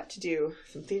 You got to do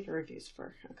some theater reviews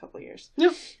for a couple of years.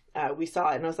 Yeah. We saw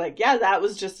it and I was like, yeah, that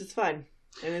was just as fun.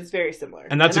 And it's very similar.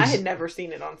 And I had never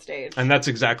seen it on stage. And that's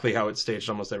exactly how it's staged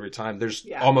almost every time. There's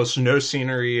almost no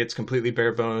scenery. It's completely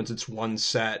bare bones. It's one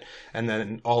set. And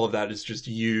then all of that is just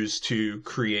used to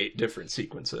create different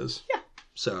sequences. Yeah.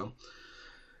 So,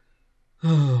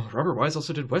 Robert Wise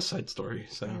also did West Side Story.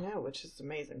 So I know, which is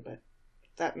amazing. But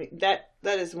that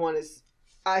is one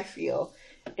I feel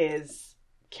is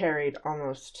carried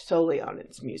almost solely on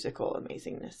its musical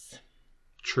amazingness.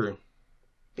 True.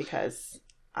 Because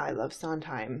I love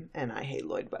Sondheim and I hate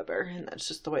Lloyd Webber, and that's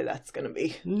just the way that's going to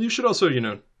be. You should also,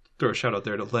 throw a shout out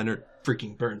there to Leonard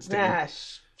freaking Bernstein.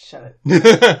 Shut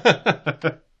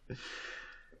it.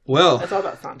 Well, that's all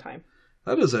about Sondheim.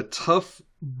 That is a tough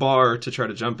bar to try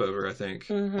to jump over, I think.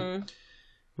 Mm-hmm.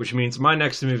 Which means my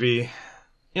next movie,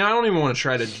 I don't even want to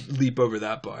try to leap over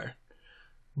that bar.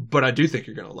 But I do think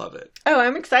you're going to love it. Oh,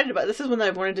 I'm excited about it. This is one that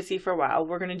I've wanted to see for a while.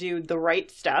 We're going to do The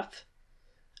Right Stuff.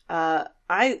 I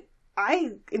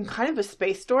am kind of a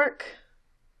space dork.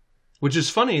 Which is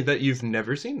funny that you've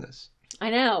never seen this. I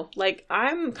know. Like,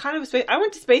 I'm kind of a space... I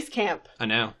went to space camp. I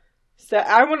know. So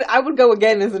I would go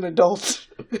again as an adult.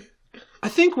 I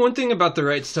think one thing about The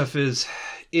Right Stuff is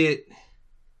it's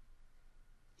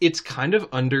kind of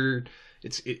under...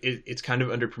 It's kind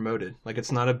of under promoted. Like,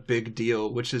 it's not a big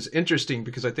deal, which is interesting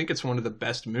because I think it's one of the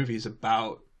best movies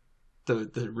about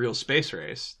the real space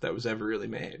race that was ever really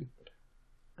made.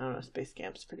 I don't know, Space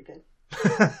Camp's pretty good.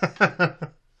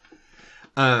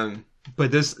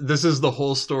 But this is the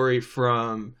whole story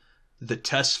from the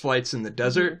test flights in the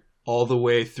desert all the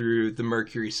way through the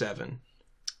Mercury 7.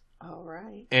 All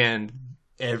right. And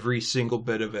every single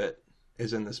bit of it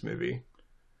is in this movie.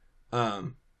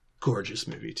 Gorgeous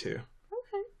movie too.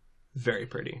 Okay. Very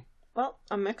pretty. Well,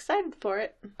 I'm excited for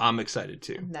it. I'm excited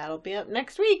too. And that'll be up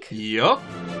next week. Yup.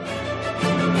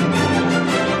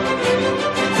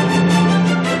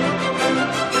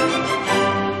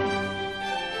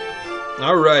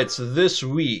 All right, so this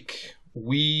week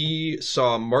we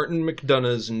saw Martin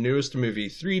McDonagh's newest movie,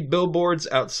 3 Billboards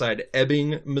Outside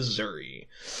Ebbing, Missouri.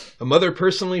 A mother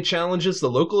personally challenges the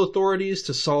local authorities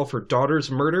to solve her daughter's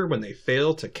murder when they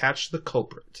fail to catch the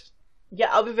culprit. Yeah,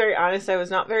 I'll be very honest. I was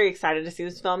not very excited to see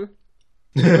this film.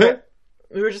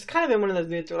 We were just kind of in one of those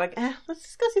moods where we're like, let's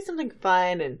just go see something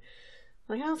fun. And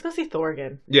I'm like, let's go see Thor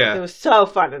again. Yeah. It was so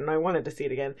fun, and I wanted to see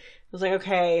it again. I was like,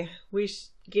 okay, we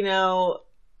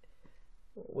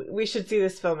should see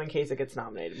this film in case it gets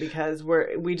nominated because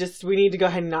we need to go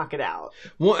ahead and knock it out.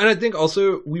 Well, and I think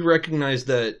also we recognize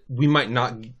that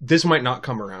this might not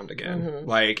come around again. Mm-hmm.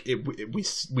 Like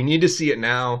we need to see it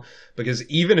now because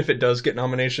even if it does get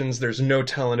nominations, there's no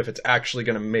telling if it's actually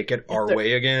going to make it our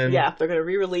way again. Yeah, if they're going to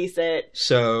re-release it.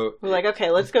 So we're like,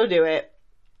 okay, let's go do it.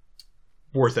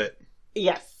 Worth it.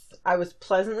 Yes, I was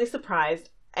pleasantly surprised,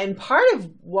 and part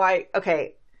of why,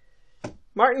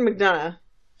 Martin McDonagh.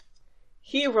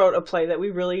 He wrote a play that we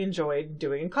really enjoyed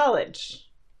doing in college.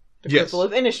 The Cripple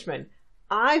of Inishmaan.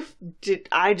 I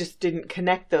just didn't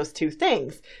connect those two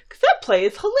things. Because that play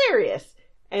is hilarious.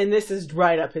 And this is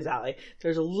right up his alley.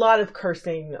 There's a lot of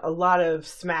cursing, a lot of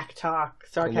smack talk,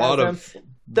 sarcasm. A lot of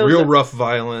rough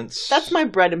violence. That's my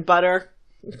bread and butter.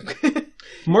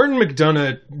 Martin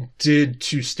McDonagh did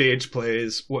to stage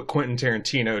plays what Quentin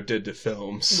Tarantino did to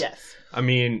films. Yes. I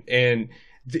mean, and...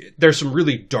 there's some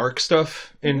really dark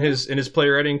stuff in his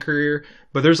playwriting career,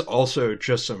 but there's also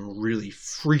just some really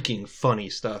freaking funny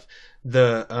stuff.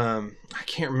 I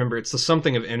can't remember, it's the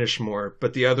something of Inishmore,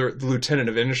 but the Lieutenant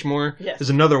of Inishmore is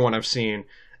another one I've seen,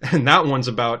 And that one's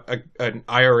about an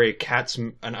IRA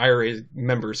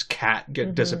member's cat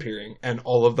disappearing and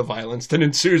all of the violence that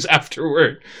ensues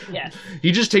afterward. Yes.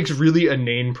 He just takes really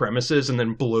inane premises and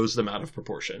then blows them out of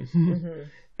proportion. Mm-hmm.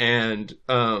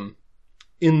 And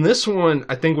in this one,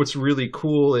 I think what's really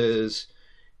cool is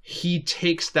he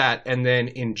takes that and then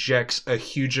injects a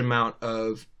huge amount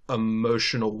of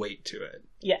emotional weight to it.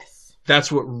 Yes.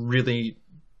 That's what really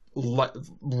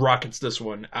rockets this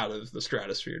one out of the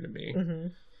stratosphere to me. Mm-hmm.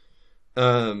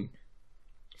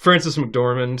 Frances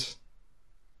McDormand,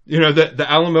 you know, the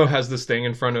Alamo has this thing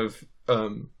in front of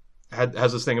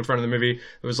has this thing in front of the movie.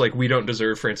 It was like, we don't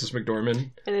deserve Frances McDormand.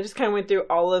 And it just kind of went through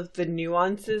all of the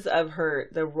nuances of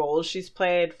the roles she's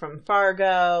played, from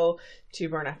Fargo to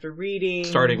Burn After Reading.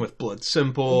 Starting with Blood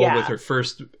Simple, with her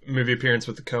first movie appearance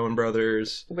with the Coen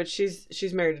brothers. Which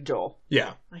she's married to Joel.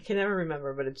 Yeah. I can never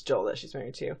remember, but it's Joel that she's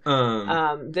married to.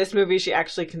 This movie she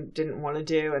actually didn't want to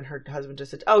do, and her husband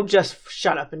just said, "Oh, just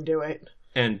shut up and do it."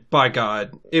 And by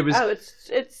God, it was... Oh,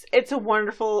 it's a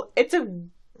wonderful...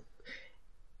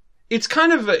 It's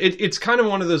kind of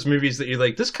one of those movies that you're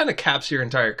like, this kind of caps your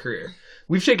entire career.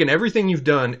 We've taken everything you've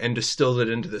done and distilled it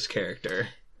into this character.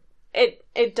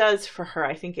 It does for her.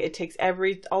 I think it takes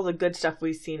all the good stuff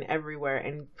we've seen everywhere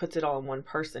and puts it all in one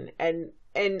person, and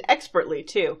expertly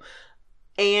too.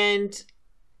 And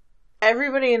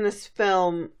everybody in this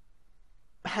film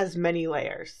has many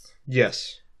layers.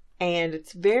 Yes. And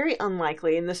it's very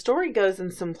unlikely, and the story goes in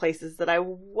some places that I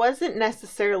wasn't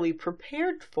necessarily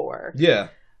prepared for. Yeah.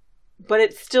 But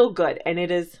it's still good, and it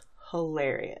is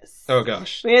hilarious. Oh,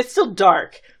 gosh. I mean, it's still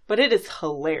dark, but it is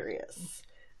hilarious.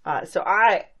 So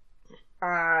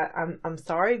I'm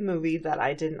sorry, movie, that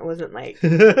I wasn't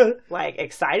like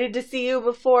excited to see you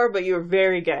before, but you were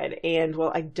very good. And,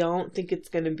 well, I don't think it's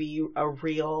going to be a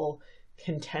real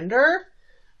contender.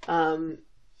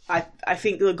 I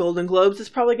think the Golden Globes is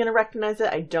probably going to recognize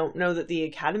it. I don't know that the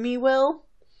Academy will,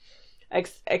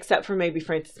 except for maybe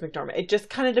Frances McDormand. It just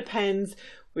kind of depends.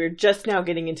 We're just now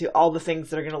getting into all the things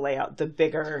that are going to lay out the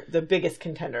biggest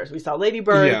contenders. We saw Lady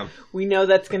Bird. Yeah. We know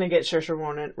that's going to get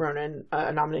Saoirse Ronan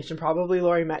a nomination, probably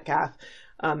Laurie Metcalf,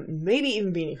 maybe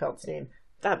even Beanie Feldstein.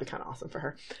 That'd be kind of awesome for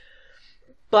her.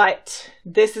 But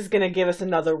this is going to give us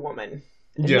another woman.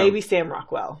 And maybe Sam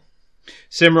Rockwell.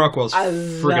 Sam Rockwell's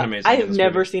friggin' amazing. I have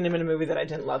never seen him in a movie that I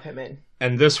didn't love him in.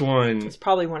 And this one... It's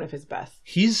probably one of his best.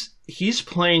 He's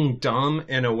playing dumb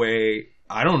in a way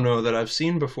I don't know that I've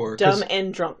seen before. Dumb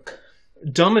and drunk.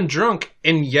 Dumb and drunk,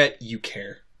 and yet you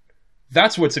care.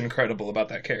 That's what's incredible about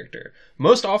that character.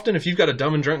 Most often, if you've got a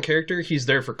dumb and drunk character, he's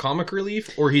there for comic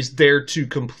relief, or he's there to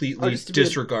completely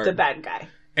disregard the bad guy.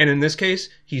 And in this case,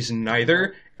 he's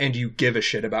neither, and you give a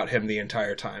shit about him the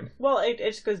entire time. Well, it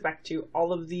just goes back to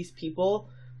all of these people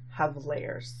have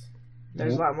layers.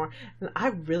 There's a lot more. And I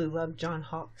really love John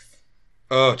Hawkes.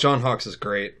 Oh, John Hawkes is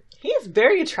great. He is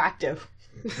very attractive.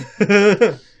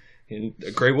 And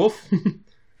a Grey Wolf.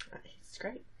 He's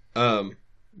great.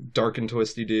 Dark and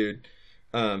twisty dude.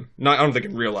 I don't think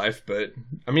in real life, but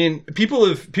I mean, people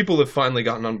have finally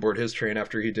gotten on board his train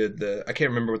after he did I can't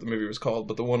remember what the movie was called,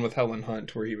 but the one with Helen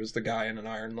Hunt where he was the guy in an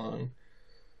iron lung.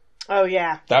 Oh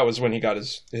yeah. That was when he got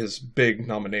his big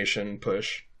nomination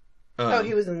push.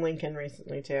 He was in Lincoln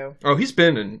recently too. Oh, he's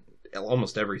been in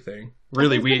almost everything.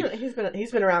 Really, he's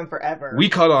been around forever. We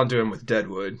caught on to him with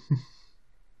Deadwood.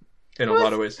 In a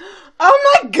lot of ways.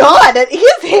 Oh my God! It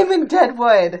is him in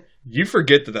Deadwood. You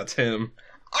forget that that's him.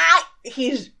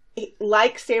 He's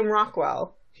like Sam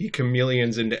Rockwell. He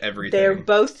chameleons into everything. They're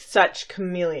both such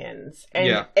chameleons, and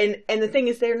yeah. and the thing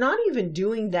is, they're not even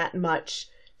doing that much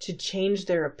to change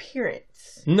their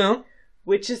appearance. No.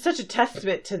 Which is such a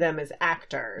testament to them as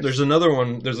actors. There's another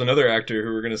actor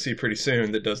who we're going to see pretty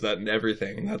soon that does that in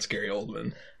everything, and that's Gary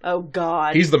Oldman. Oh,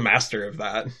 God. He's the master of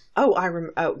that. Oh,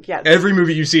 oh, yeah. Every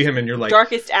movie you see him in, you're like...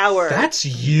 Darkest Hour. That's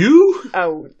you?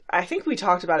 Oh, I think we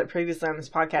talked about it previously on this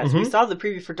podcast. Mm-hmm. We saw the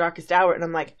preview for Darkest Hour, and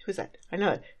I'm like, who's that? I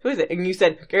know it. Who is it? And you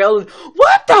said, Gary Oldman.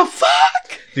 What the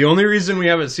fuck? The only reason we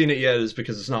haven't seen it yet is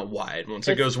because it's not wide. Once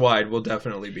it goes wide, we'll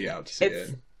definitely be out to see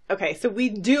it. Okay, so we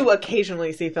do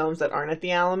occasionally see films that aren't at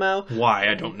the Alamo. Why?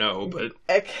 I don't know, but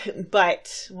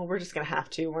well, we're just gonna have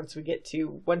to once we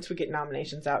get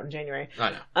nominations out in January.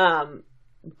 I know.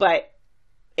 But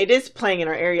it is playing in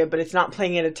our area, but it's not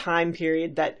playing at a time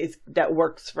period that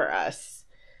works for us,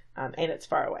 and it's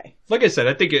far away. Like I said,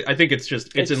 I think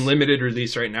it's in limited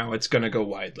release right now. It's gonna go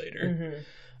wide later.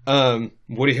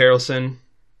 Mm-hmm. Woody Harrelson,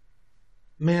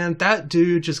 man, that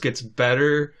dude just gets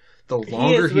better. The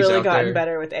longer he's really out gotten there,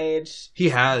 better with age. He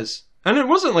has. And it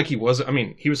wasn't like he wasn't. I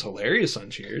mean, he was hilarious on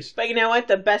Cheers. But you know what?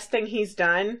 The best thing he's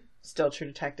done, still True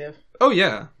Detective. Oh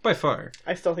yeah, by far.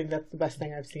 I still think that's the best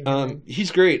thing I've seen. From him. He's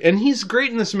great, and he's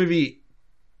great in this movie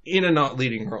in a not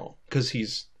leading role because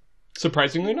he's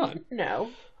surprisingly not. No.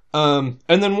 And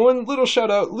then one little shout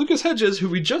out, Lucas Hedges, who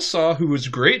we just saw, who was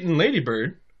great in Lady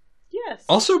Bird. Yes.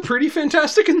 Also pretty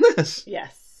fantastic in this.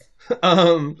 Yes.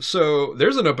 So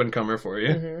there's an up and comer for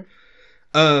you.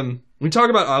 Mm-hmm. We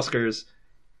talk about Oscars.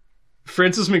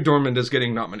 Frances McDormand is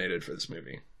getting nominated for this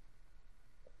movie.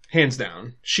 Hands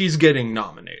down. She's getting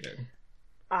nominated.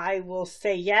 I will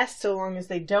say yes, so long as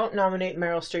they don't nominate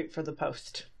Meryl Streep for The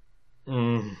Post.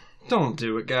 Don't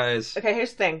do it, guys. Okay,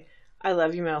 here's the thing. I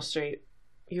love you, Meryl Streep.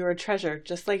 You're a treasure,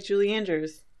 just like Julie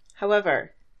Andrews.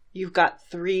 However, you've got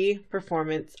 3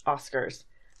 performance Oscars.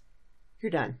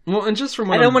 You're done. Well, and just from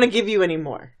what I don't want to give you any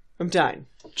more. I'm done.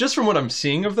 Just from what I'm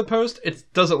seeing of The Post, it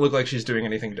doesn't look like she's doing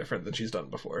anything different than she's done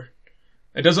before.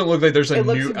 It doesn't look like there's a new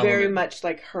element. It looks very much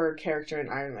like her character in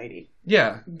Iron Lady.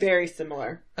 Yeah. Very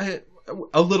similar.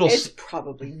 A little... It's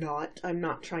probably not. I'm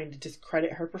not trying to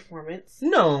discredit her performance.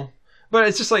 No. But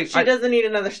it's just like... She doesn't need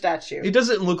another statue. It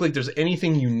doesn't look like there's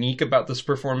anything unique about this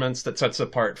performance that sets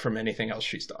apart from anything else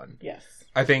she's done. Yes.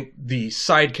 I think the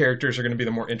side characters are going to be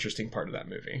the more interesting part of that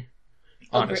movie.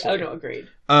 Honestly. Agreed.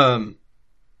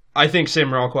 I think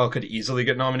Sam Rockwell could easily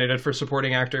get nominated for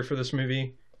supporting actor for this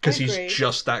movie. Because he's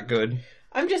just that good.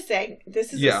 I'm just saying,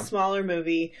 this is a smaller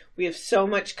movie. We have so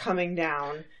much coming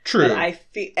down. True.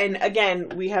 And again,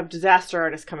 we have Disaster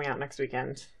Artist coming out next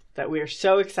weekend that we are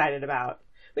so excited about.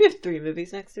 We have 3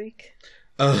 movies next week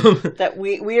that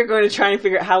we are going to try and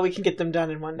figure out how we can get them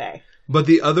done in one day. But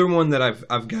the other one that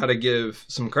I've got to give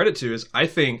some credit to is I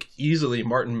think easily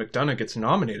Martin McDonagh gets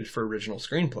nominated for original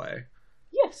screenplay.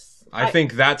 Yes. I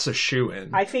think that's a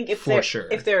shoo-in. I think if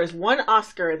there is one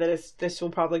Oscar that this will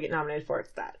probably get nominated for,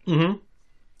 it's that. Mm-hmm.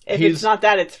 If it's not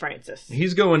that, it's Francis.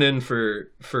 He's going in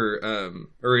for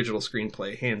original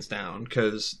screenplay, hands down,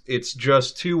 because it's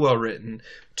just too well written,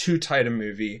 too tight a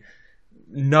movie.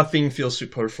 Nothing feels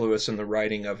superfluous in the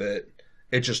writing of it.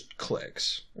 It just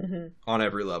clicks on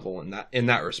every level in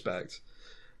that respect.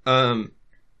 I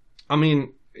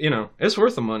mean, it's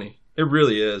worth the money. It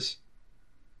really is.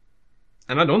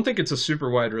 And I don't think it's a super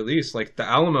wide release. Like, the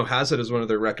Alamo has it as one of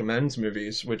their recommends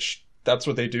movies, which that's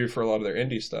what they do for a lot of their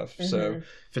indie stuff. Mm-hmm. So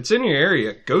if it's in your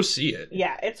area, go see it.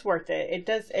 Yeah, it's worth it. It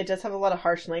does have a lot of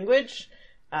harsh language,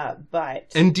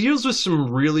 but and deals with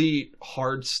some really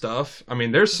hard stuff. I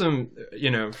mean, there's some,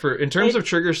 in terms of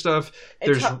trigger stuff,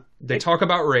 they talk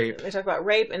about rape. They talk about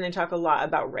rape, and they talk a lot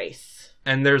about race.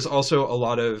 And there's also a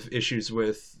lot of issues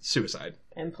with suicide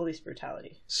and police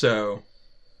brutality. So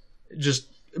just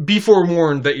be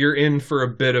forewarned that you're in for a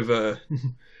bit of a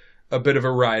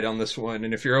ride on this one,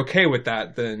 and if you're okay with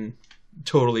that, then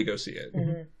totally go see it.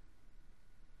 Mm-hmm.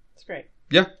 It's great.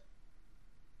 Yeah.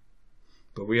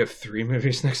 But we have 3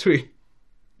 movies next week.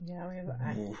 Yeah, we have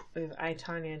I,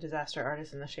 Tonya, Disaster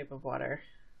Artist, and The Shape of Water.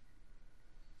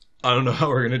 I don't know how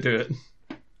we're gonna do it.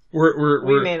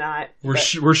 We may not.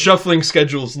 We're shuffling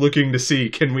schedules, looking to see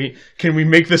can we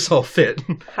make this all fit.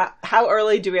 How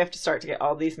early do we have to start to get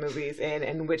all these movies in,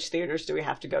 and which theaters do we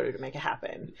have to go to make it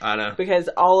happen? I know, because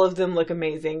all of them look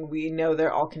amazing. We know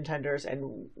they're all contenders,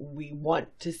 and we want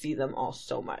to see them all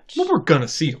so much. Well, we're gonna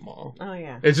see them all. Oh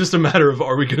yeah. It's just a matter of,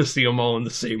 are we gonna see them all in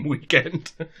the same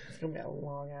weekend? It's gonna be a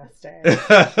long ass day.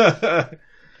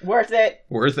 Worth it.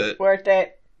 Worth it. Worth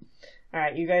it. All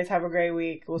right, you guys have a great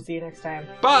week. We'll see you next time.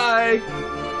 Bye!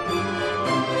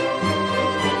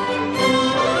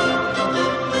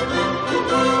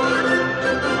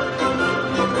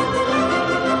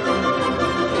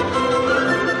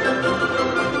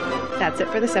 That's it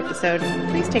for this episode.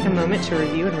 Please take a moment to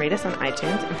review and rate us on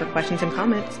iTunes, and for questions and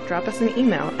comments, drop us an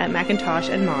email at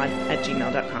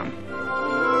macintoshandmod@gmail.com.